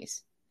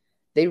communities.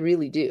 They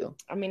really do.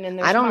 I mean,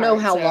 I don't know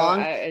how long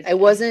it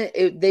wasn't.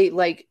 They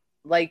like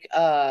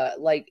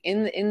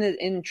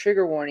in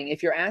trigger warning.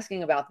 If you're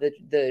asking about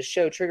the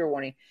show Trigger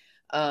Warning,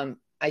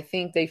 I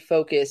think they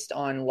focused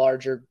on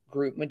larger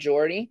group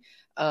majority.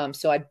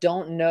 So I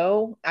don't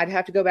know. I'd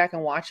have to go back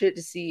and watch it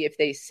to see if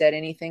they said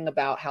anything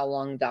about how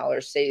long dollar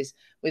stays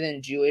within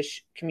a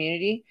Jewish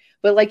community.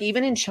 But like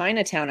even in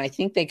Chinatown, I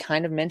think they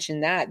kind of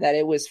mentioned that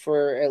it was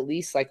for at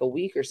least like a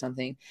week or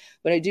something.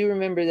 But I do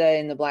remember that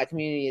in the Black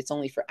community, it's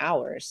only for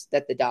hours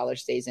that the dollar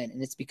stays in.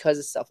 And it's because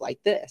of stuff like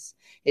this.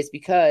 It's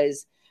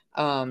because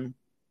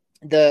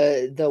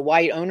the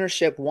white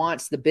ownership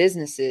wants the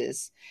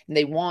businesses and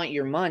they want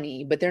your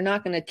money, but they're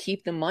not going to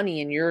keep the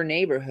money in your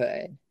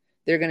neighborhood.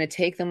 They're going to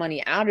take the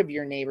money out of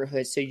your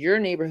neighborhood. So your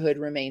neighborhood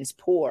remains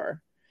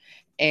poor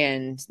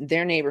and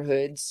their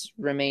neighborhoods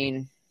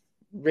remain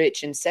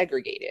rich and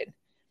segregated.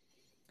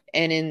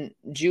 And in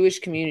Jewish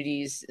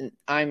communities,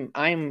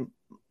 I'm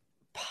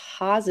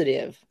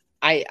positive,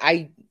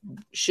 I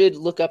should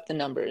look up the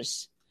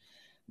numbers,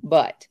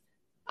 but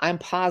I'm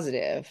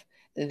positive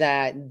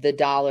that the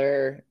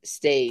dollar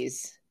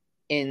stays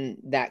in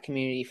that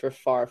community for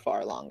far,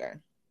 far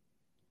longer.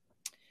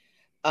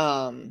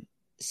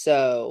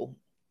 So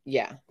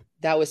yeah,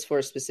 that was for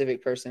a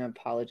specific person. I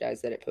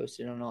apologize that it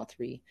posted on all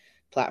three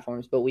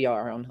platforms, but we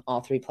are on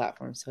all three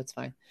platforms, so it's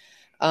fine.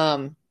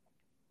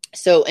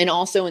 So, and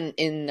also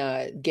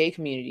in gay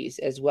communities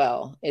as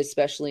well,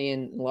 especially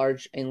in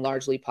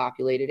largely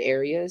populated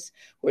areas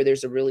where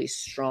there's a really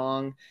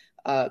strong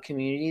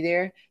community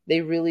there,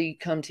 they really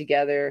come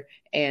together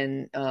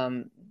and,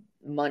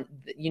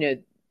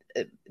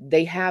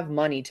 they have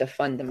money to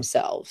fund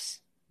themselves,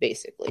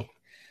 basically.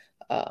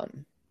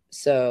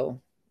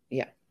 So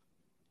yeah,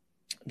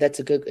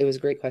 it was a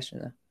great question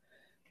though.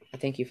 I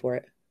thank you for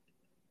it.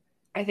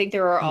 I think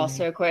there are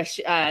also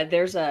questions.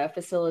 There's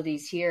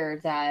facilities here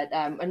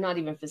that, not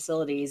even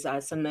facilities,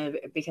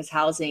 because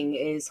housing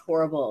is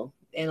horrible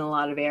in a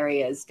lot of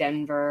areas.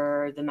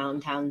 Denver, the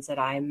mountain towns that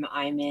I'm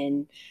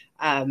in,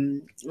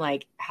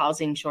 like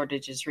housing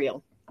shortage is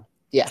real.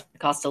 Yeah, the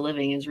cost of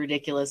living is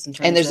ridiculous in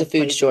terms. And there's of a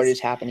food shortage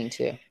happening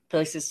too.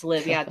 Places to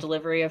live, yeah.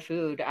 Delivery of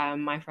food.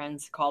 My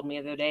friends called me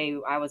the other day.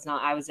 I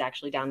was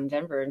actually down in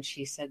Denver, and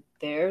she said,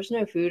 "There's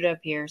no food up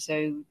here,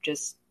 so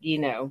just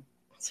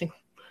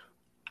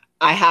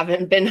I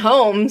haven't been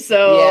home,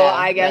 so yeah,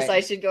 I guess right. I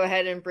should go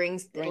ahead and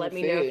bring let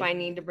me food. Know if I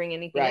need to bring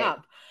anything right.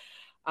 up."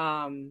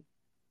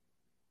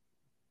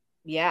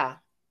 Yeah.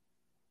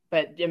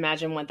 But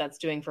imagine what that's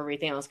doing for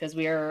everything else, because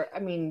we are,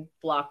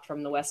 blocked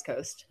from the West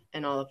Coast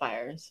and all the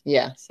fires.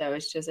 Yeah. So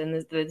it's just,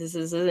 and this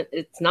is,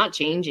 it's not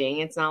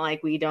changing. It's not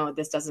like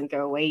this doesn't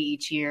go away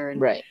each year.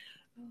 And, right.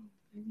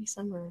 Maybe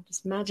summer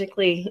just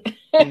magically.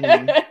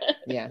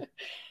 Mm-hmm. Yeah.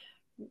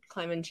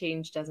 Climate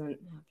change doesn't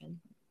happen.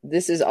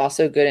 This is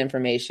also good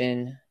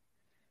information.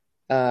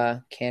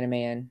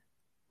 Canaman.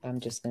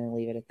 I'm just going to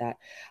leave it at that.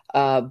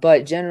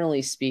 But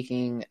generally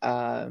speaking,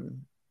 I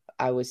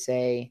would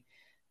say,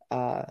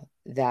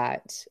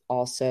 that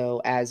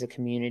also as a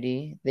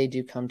community, they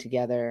do come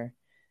together.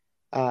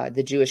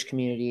 The Jewish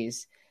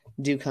communities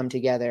do come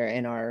together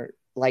and are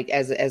like,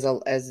 as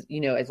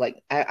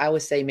like, I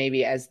would say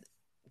maybe as,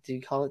 do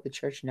you call it the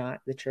church?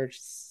 Not the church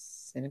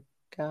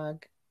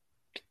synagogue.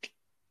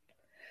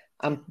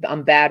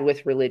 I'm bad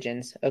with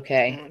religions.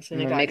 Okay. I'm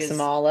going to mix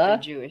them all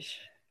up. Jewish.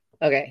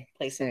 Okay.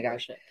 Place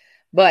synagogue.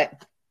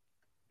 But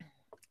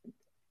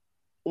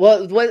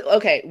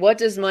what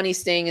does money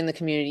staying in the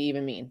community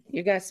even mean?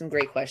 You got some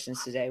great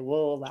questions today.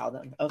 We'll allow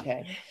them.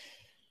 Okay.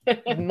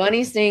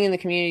 Money staying in the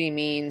community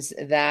means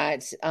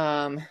that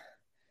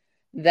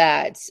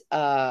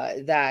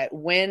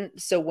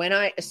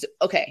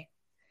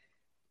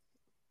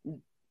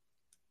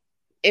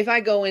if I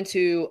go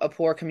into a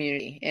poor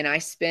community and I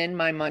spend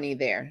my money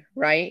there,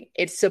 right?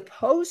 It's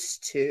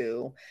supposed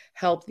to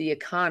help the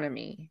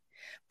economy.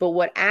 But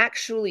what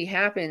actually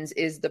happens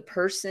is the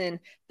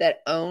person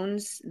that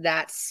owns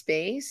that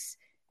space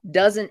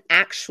doesn't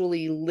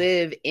actually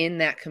live in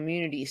that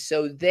community.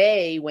 So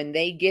when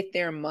they get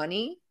their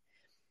money,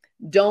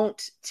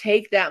 don't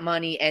take that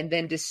money and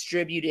then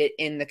distribute it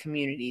in the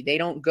community. They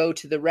don't go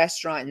to the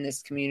restaurant in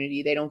this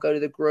community. They don't go to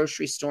the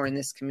grocery store in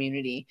this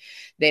community.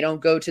 They don't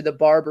go to the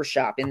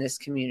barbershop in this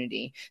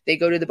community. They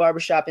go to the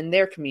barbershop in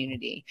their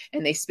community,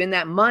 and they spend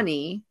that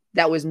money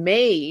that was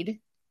made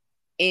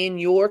in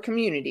your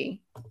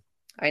community.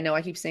 I know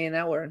I keep saying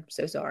that word.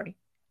 So sorry.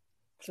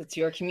 So it's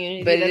your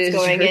community But that's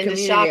going in to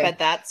shop at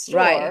that store.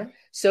 Right.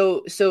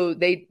 So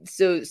they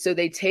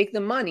take the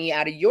money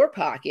out of your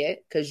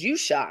pocket, because you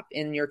shop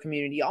in your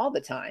community all the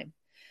time.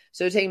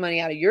 So take money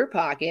out of your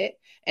pocket,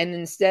 and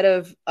instead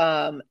of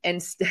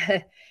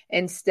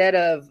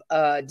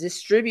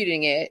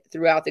distributing it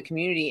throughout the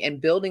community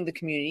and building the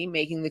community,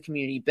 making the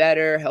community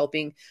better,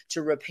 helping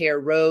to repair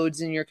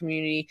roads in your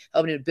community,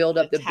 helping to build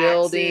up the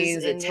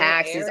buildings, the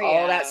taxes,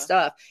 all that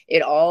stuff,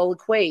 it all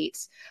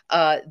equates.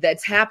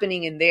 That's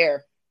happening in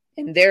their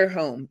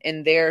home,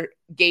 in their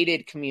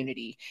gated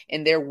community,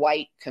 in their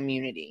white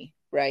community,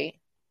 right?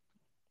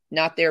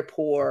 Not their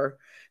poor,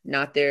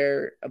 not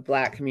their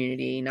Black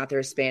community, not their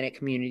Hispanic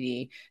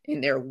community,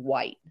 in their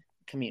white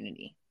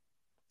community.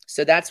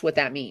 So that's what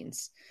that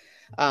means.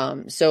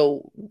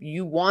 So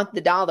you want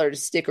the dollar to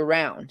stick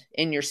around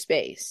in your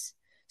space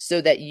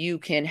so that you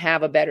can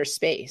have a better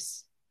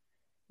space.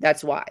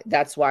 That's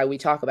why we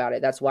talk about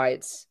it. That's why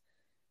it's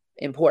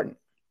important.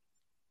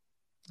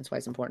 That's why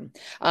it's important.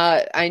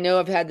 I know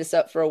I've had this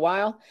up for a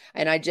while,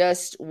 and I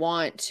just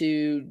want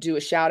to do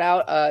a shout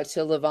out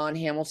to Levon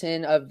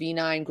Hamilton of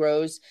V9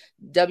 Grows,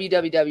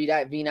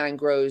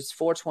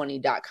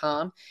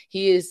 www.v9grows420.com.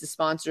 He is the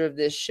sponsor of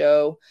this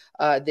show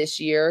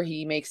this year.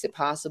 He makes it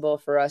possible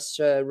for us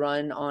to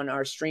run on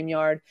our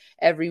StreamYard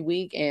every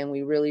week, and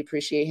we really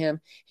appreciate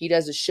him. He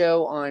does a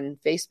show on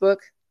Facebook,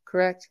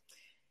 correct?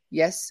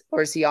 Yes?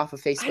 Or is he off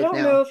of Facebook now? I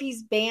don't know if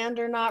he's banned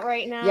or not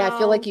right now. Yeah, I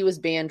feel like he was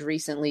banned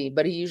recently,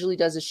 but he usually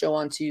does a show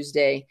on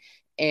Tuesday,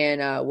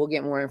 and we'll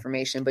get more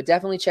information. But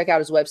definitely check out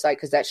his website,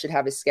 because that should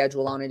have his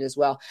schedule on it as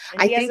well.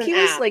 I think he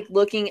was like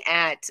looking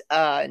at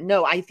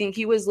I think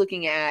he was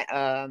looking at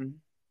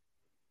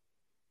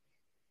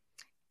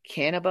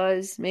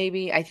Cannabis,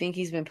 maybe. I think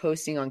he's been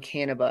posting on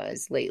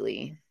Cannabis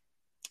lately.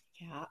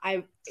 Yeah,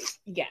 I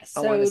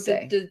want to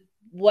say.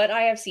 What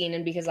I have seen,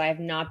 and because I have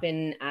not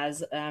been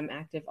as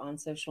active on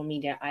social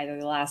media either,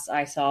 the last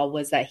I saw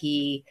was that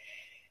he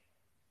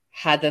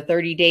had the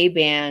 30-day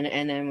ban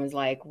and then was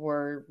like,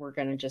 we're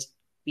going to just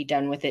be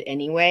done with it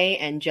anyway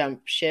and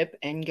jump ship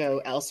and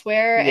go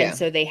elsewhere. Yeah. And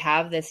so they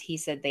have this, he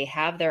said they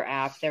have their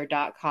app, their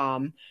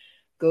 .com,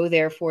 go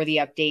there for the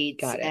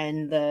updates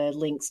and the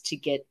links to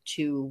get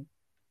to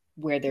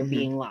where they're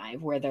being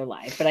live, where they're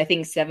live. But I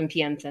think 7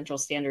 p.m. Central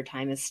Standard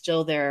Time is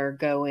still their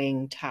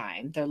going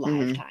time, their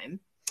live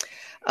time.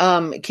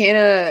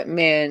 Canna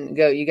Man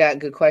Go, you got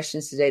good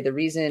questions today. The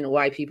reason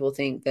why people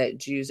think that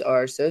Jews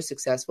are so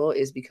successful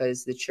is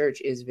because the church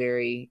is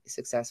very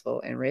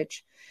successful and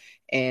rich,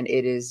 and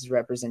it is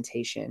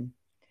representation.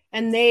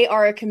 And they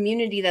are a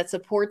community that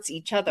supports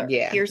each other.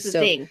 Yeah. Here's the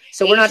thing.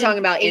 So we're not talking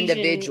about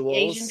individuals.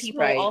 Asian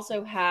people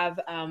also have,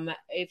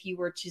 if you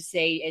were to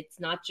say it's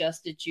not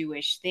just a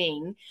Jewish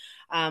thing,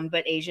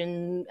 but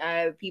Asian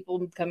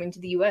people coming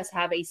to the U.S.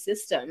 have a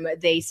system.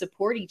 They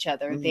support each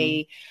other.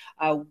 They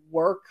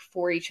work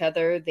for each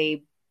other.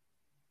 They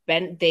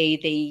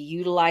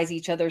utilize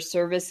each other's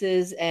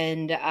services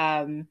and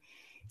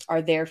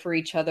are there for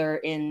each other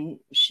in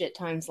shit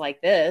times like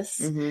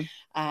this.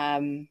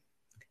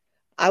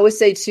 I would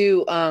say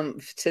too,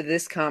 to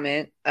this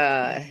comment,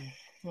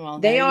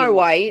 they are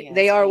white. Yes,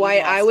 they are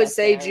white. I would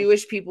say there.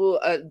 Jewish people,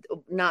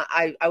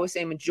 I would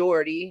say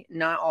majority,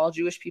 not all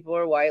Jewish people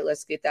are white.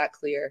 Let's get that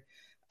clear.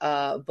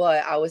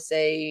 But I would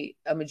say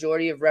a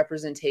majority of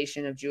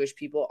representation of Jewish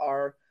people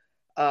are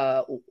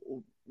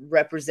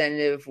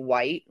representative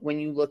white. When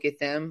you look at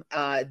them,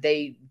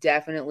 they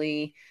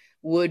definitely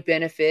would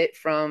benefit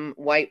from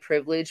white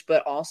privilege,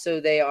 but also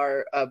they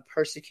are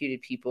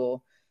persecuted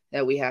people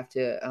that we have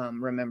to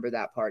remember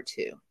that part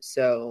too.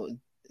 So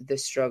the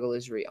struggle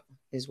is real,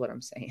 is what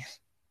I'm saying.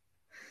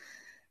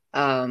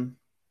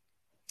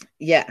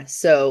 Yeah,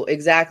 so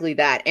exactly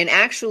that. And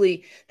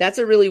actually, that's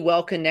a really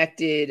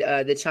well-connected,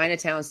 the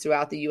Chinatowns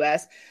throughout the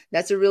U.S.,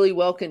 that's a really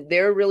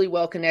they're a really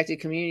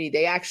well-connected community.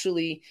 They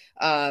actually,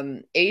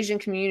 Asian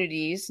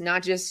communities,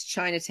 not just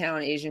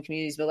Chinatown Asian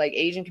communities, but like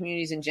Asian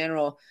communities in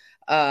general.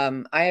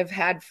 I have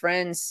had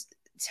friends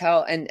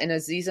tell, and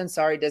Aziz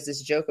Ansari does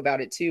this joke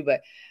about it too,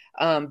 but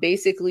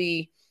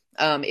basically,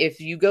 if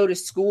you go to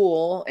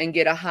school and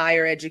get a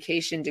higher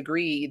education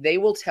degree, they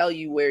will tell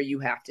you where you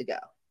have to go.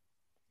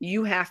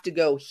 You have to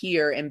go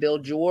here and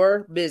build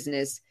your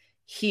business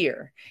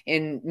here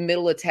in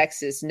middle of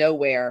Texas,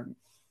 nowhere,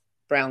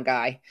 brown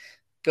guy,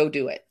 go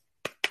do it.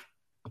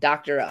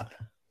 Doctor up.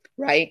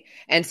 Right.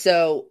 And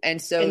so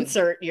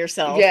insert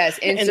yourself. Yes.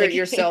 Insert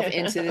yourself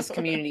into this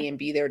community and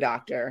be their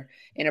doctor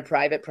in a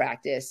private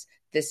practice.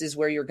 This is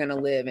where you're going to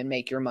live and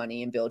make your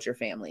money and build your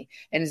family.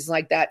 And it's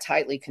like that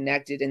tightly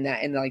connected in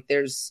that. And like,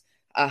 there's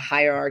a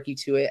hierarchy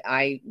to it.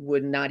 I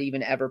would not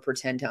even ever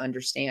pretend to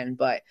understand,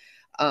 but,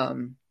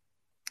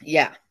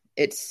 yeah,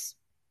 it's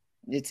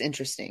it's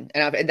interesting.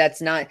 And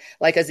that's not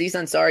like Aziz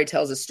Ansari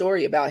tells a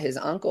story about his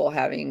uncle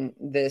having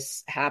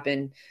this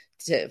happen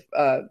to,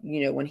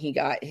 when he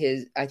got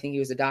his, I think he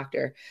was a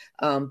doctor.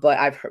 But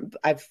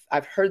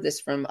I've heard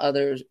this from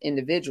other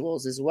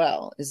individuals as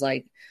well. It's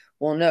like,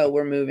 well, no,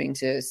 we're moving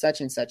to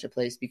such and such a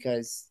place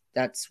because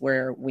that's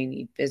where we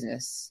need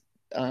business.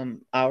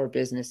 Our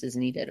business is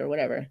needed or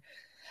whatever.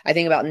 I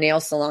think about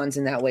nail salons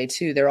in that way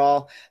too. They're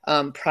all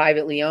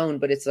privately owned,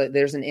 but it's like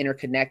there's an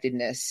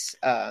interconnectedness.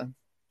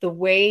 The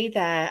way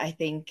that I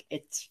think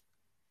it's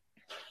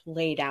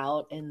laid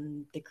out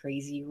in the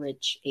Crazy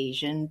Rich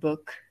Asian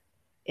book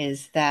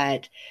is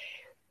that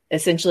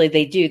essentially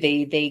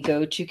they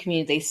go to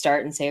community, they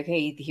start and say,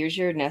 okay, here's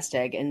your nest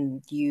egg,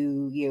 and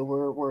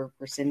we're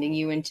sending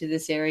you into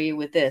this area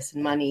with this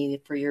and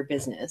money for your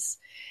business,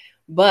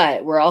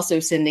 but we're also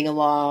sending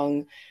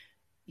along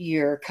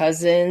your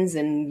cousins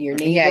and your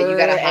neighbor. Yeah, you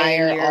got to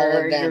hire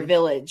all of them. Your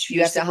village.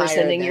 You have to hire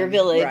sending them. Your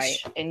village, right.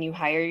 And you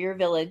hire your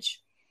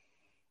village,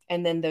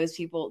 and then those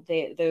people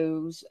they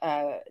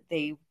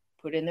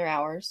put in their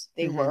hours,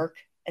 they work,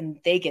 and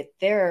they get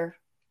their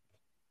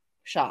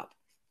shop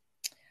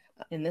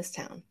in this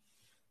town,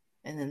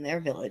 and then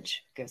their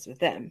village goes with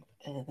them,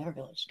 and then their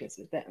village goes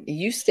with them.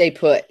 You stay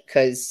put,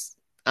 because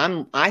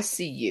I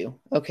see you.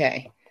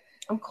 Okay.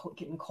 I'm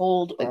getting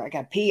cold, or I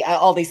got pee.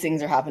 All these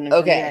things are happening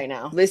to me right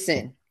now.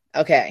 Listen.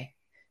 Okay.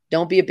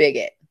 Don't be a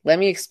bigot. Let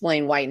me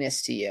explain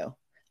whiteness to you.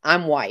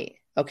 I'm white.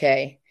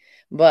 Okay.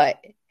 But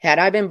had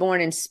I been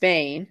born in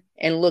Spain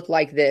and looked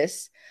like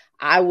this,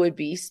 I would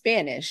be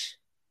Spanish.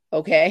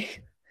 Okay.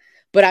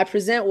 But I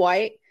present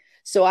white,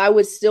 so I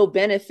would still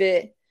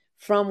benefit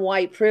from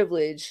white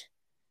privilege.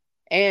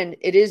 And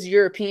it is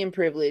European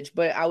privilege,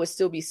 but I would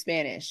still be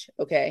Spanish.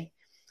 Okay.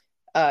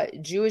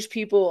 Jewish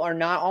people are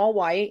not all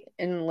white,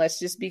 and let's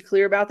just be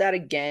clear about that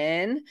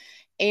again.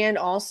 And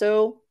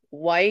also,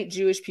 white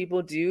Jewish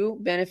people do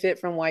benefit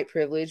from white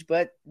privilege,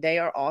 but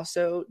they're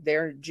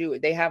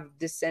Jewish. They have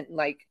descent,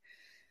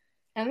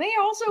 and they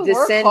also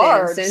work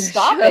hard.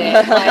 Stop it!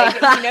 Like,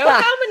 you know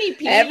how many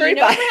people? You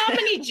know how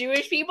many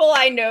Jewish people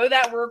I know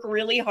that work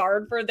really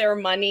hard for their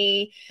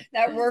money,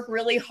 that work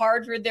really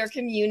hard for their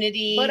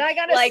community. But I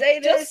gotta say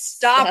this: just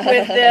stop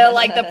with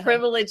the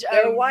privilege.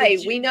 They're white.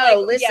 We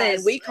know.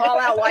 Listen, we call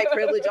out white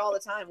privilege all the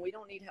time. We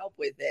don't need help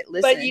with it.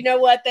 Listen, but you know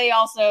what? They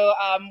also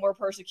were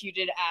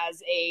persecuted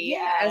as a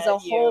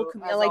whole.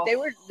 They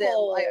were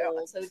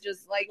so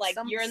just like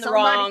you're in the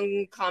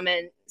wrong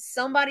comment.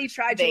 Somebody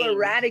tried to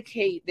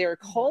eradicate their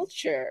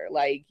culture.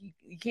 Like,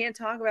 you can't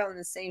talk about in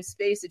the same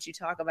space that you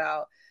talk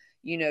about,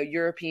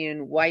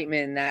 European white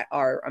men that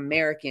are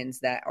Americans,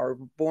 that are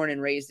born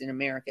and raised in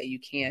America. You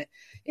can't,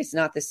 it's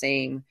not the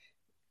same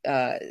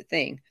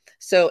thing.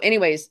 So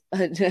anyways,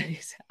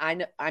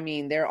 I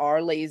mean, there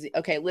are lazy.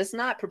 Okay. Let's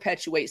not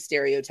perpetuate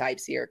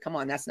stereotypes here. Come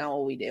on. That's not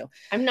what we do.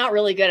 I'm not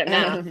really good at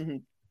math.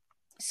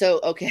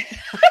 So, okay.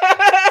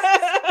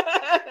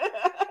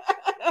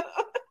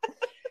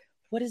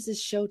 What is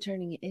this show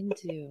turning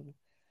into?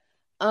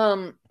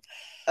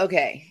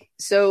 Okay.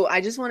 So I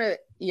just want to,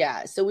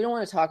 so we don't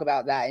want to talk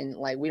about that. And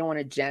we don't want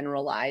to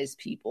generalize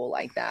people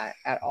like that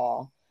at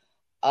all.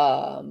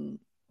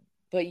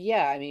 But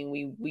yeah, I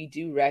mean, we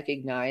do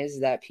recognize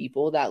that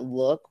people that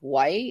look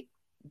white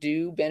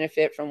do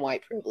benefit from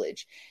white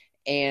privilege.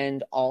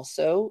 And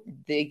also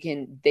they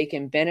can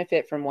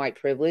benefit from white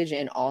privilege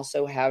and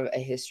also have a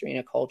history and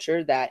a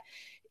culture that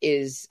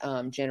is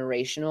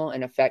generational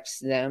and affects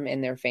them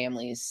and their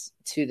families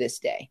to this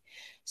day.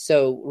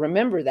 So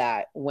remember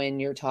that when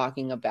you're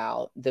talking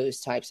about those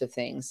types of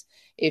things.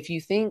 If you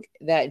think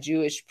that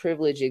Jewish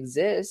privilege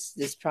exists,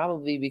 it's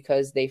probably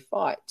because they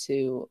fought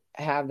to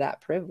have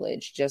that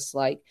privilege, just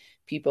like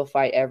people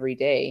fight every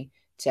day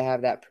to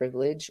have that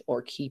privilege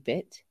or keep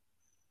it.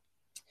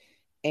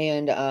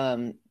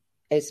 And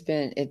it's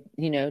been,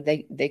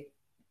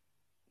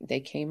 they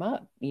came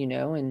up,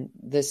 and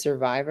the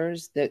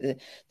survivors,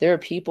 there are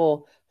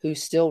people who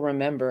still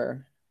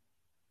remember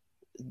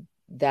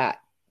that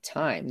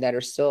time, that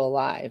are still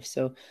alive.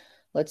 So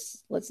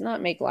let's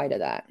not make light of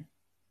that.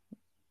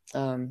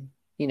 We're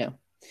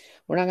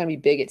not going to be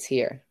bigots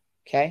here.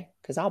 Okay.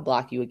 Cause I'll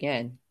block you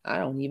again. I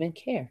don't even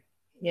care.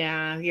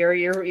 Yeah.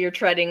 You're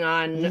treading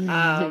on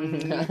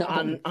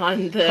the,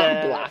 I'll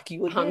block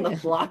you again. On the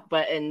block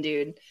button,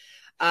 dude.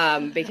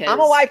 Because I'm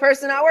a white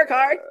person. I work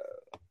hard.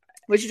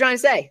 What you trying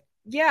to say?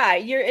 Yeah,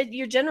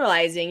 you're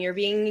generalizing. You're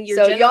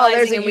so y'all.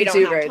 There's a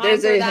YouTuber.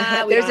 There's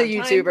a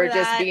YouTuber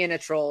just being a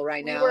troll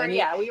right now.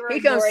 He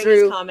comes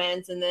through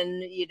comments, and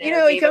then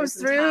he comes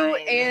through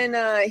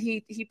and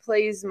he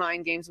plays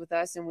mind games with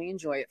us, and we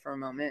enjoy it for a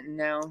moment. And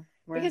now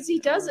because he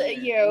does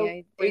it,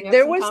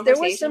 there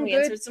was some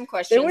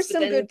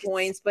good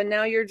points, but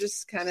now you're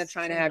just kind of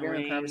trying to have your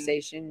own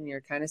conversation. And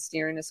you're kind of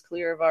steering us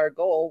clear of our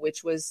goal,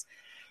 which was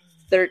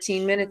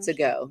 13 minutes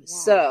ago.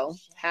 So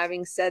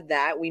having said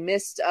that, we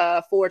missed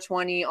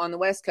 420 on the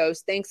West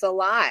Coast. Thanks a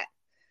lot.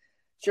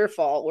 It's your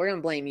fault. We're going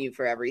to blame you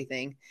for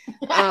everything.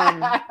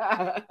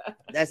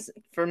 That's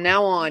from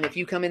now on. If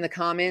you come in the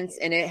comments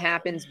and it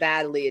happens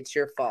badly, it's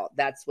your fault.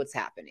 That's what's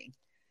happening.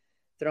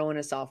 throwing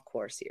us off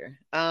course here.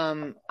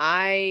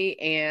 I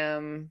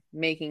am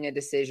making a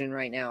decision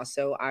right now,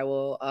 so I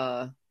will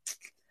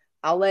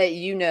I'll let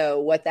you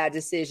know what that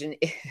decision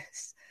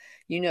is.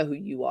 You know who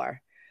you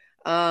are.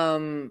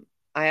 I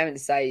haven't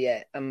decided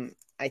yet.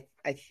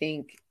 I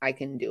think I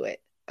can do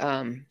it.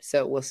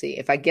 So we'll see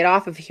if I get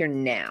off of here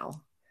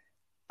now.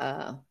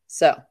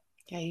 So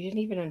yeah, you didn't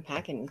even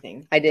unpack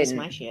anything. I didn't. Just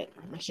my shit.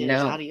 My shit is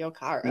out of your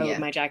car. Oh,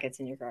 my jacket's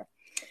in your car.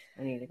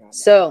 I need to grab that.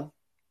 So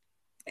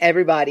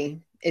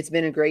everybody, it's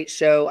been a great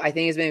show. I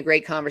think it's been a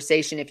great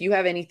conversation. If you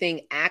have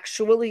anything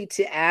actually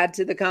to add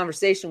to the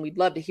conversation, we'd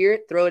love to hear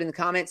it. Throw it in the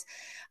comments.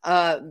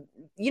 Don't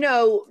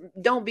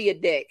be a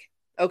dick.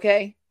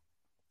 Okay.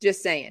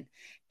 Just saying.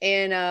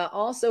 And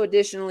also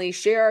additionally,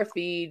 share our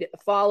feed,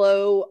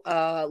 follow,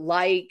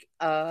 like,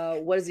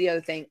 what is the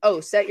other thing? Oh,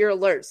 set your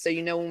alerts so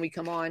you know when we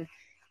come on.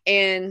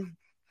 And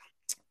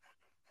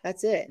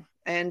that's it.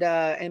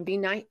 And be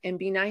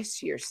nice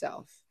to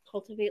yourself.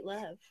 Cultivate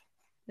love.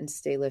 And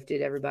stay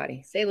lifted,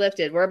 everybody. Stay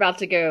lifted. We're about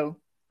to go.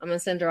 I'm going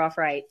to send her off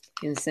right.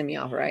 You can send me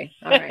off right.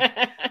 All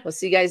right. We'll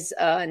see you guys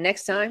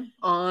next time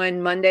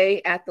on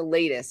Monday at the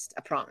latest.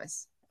 I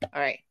promise.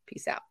 All right.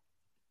 Peace out.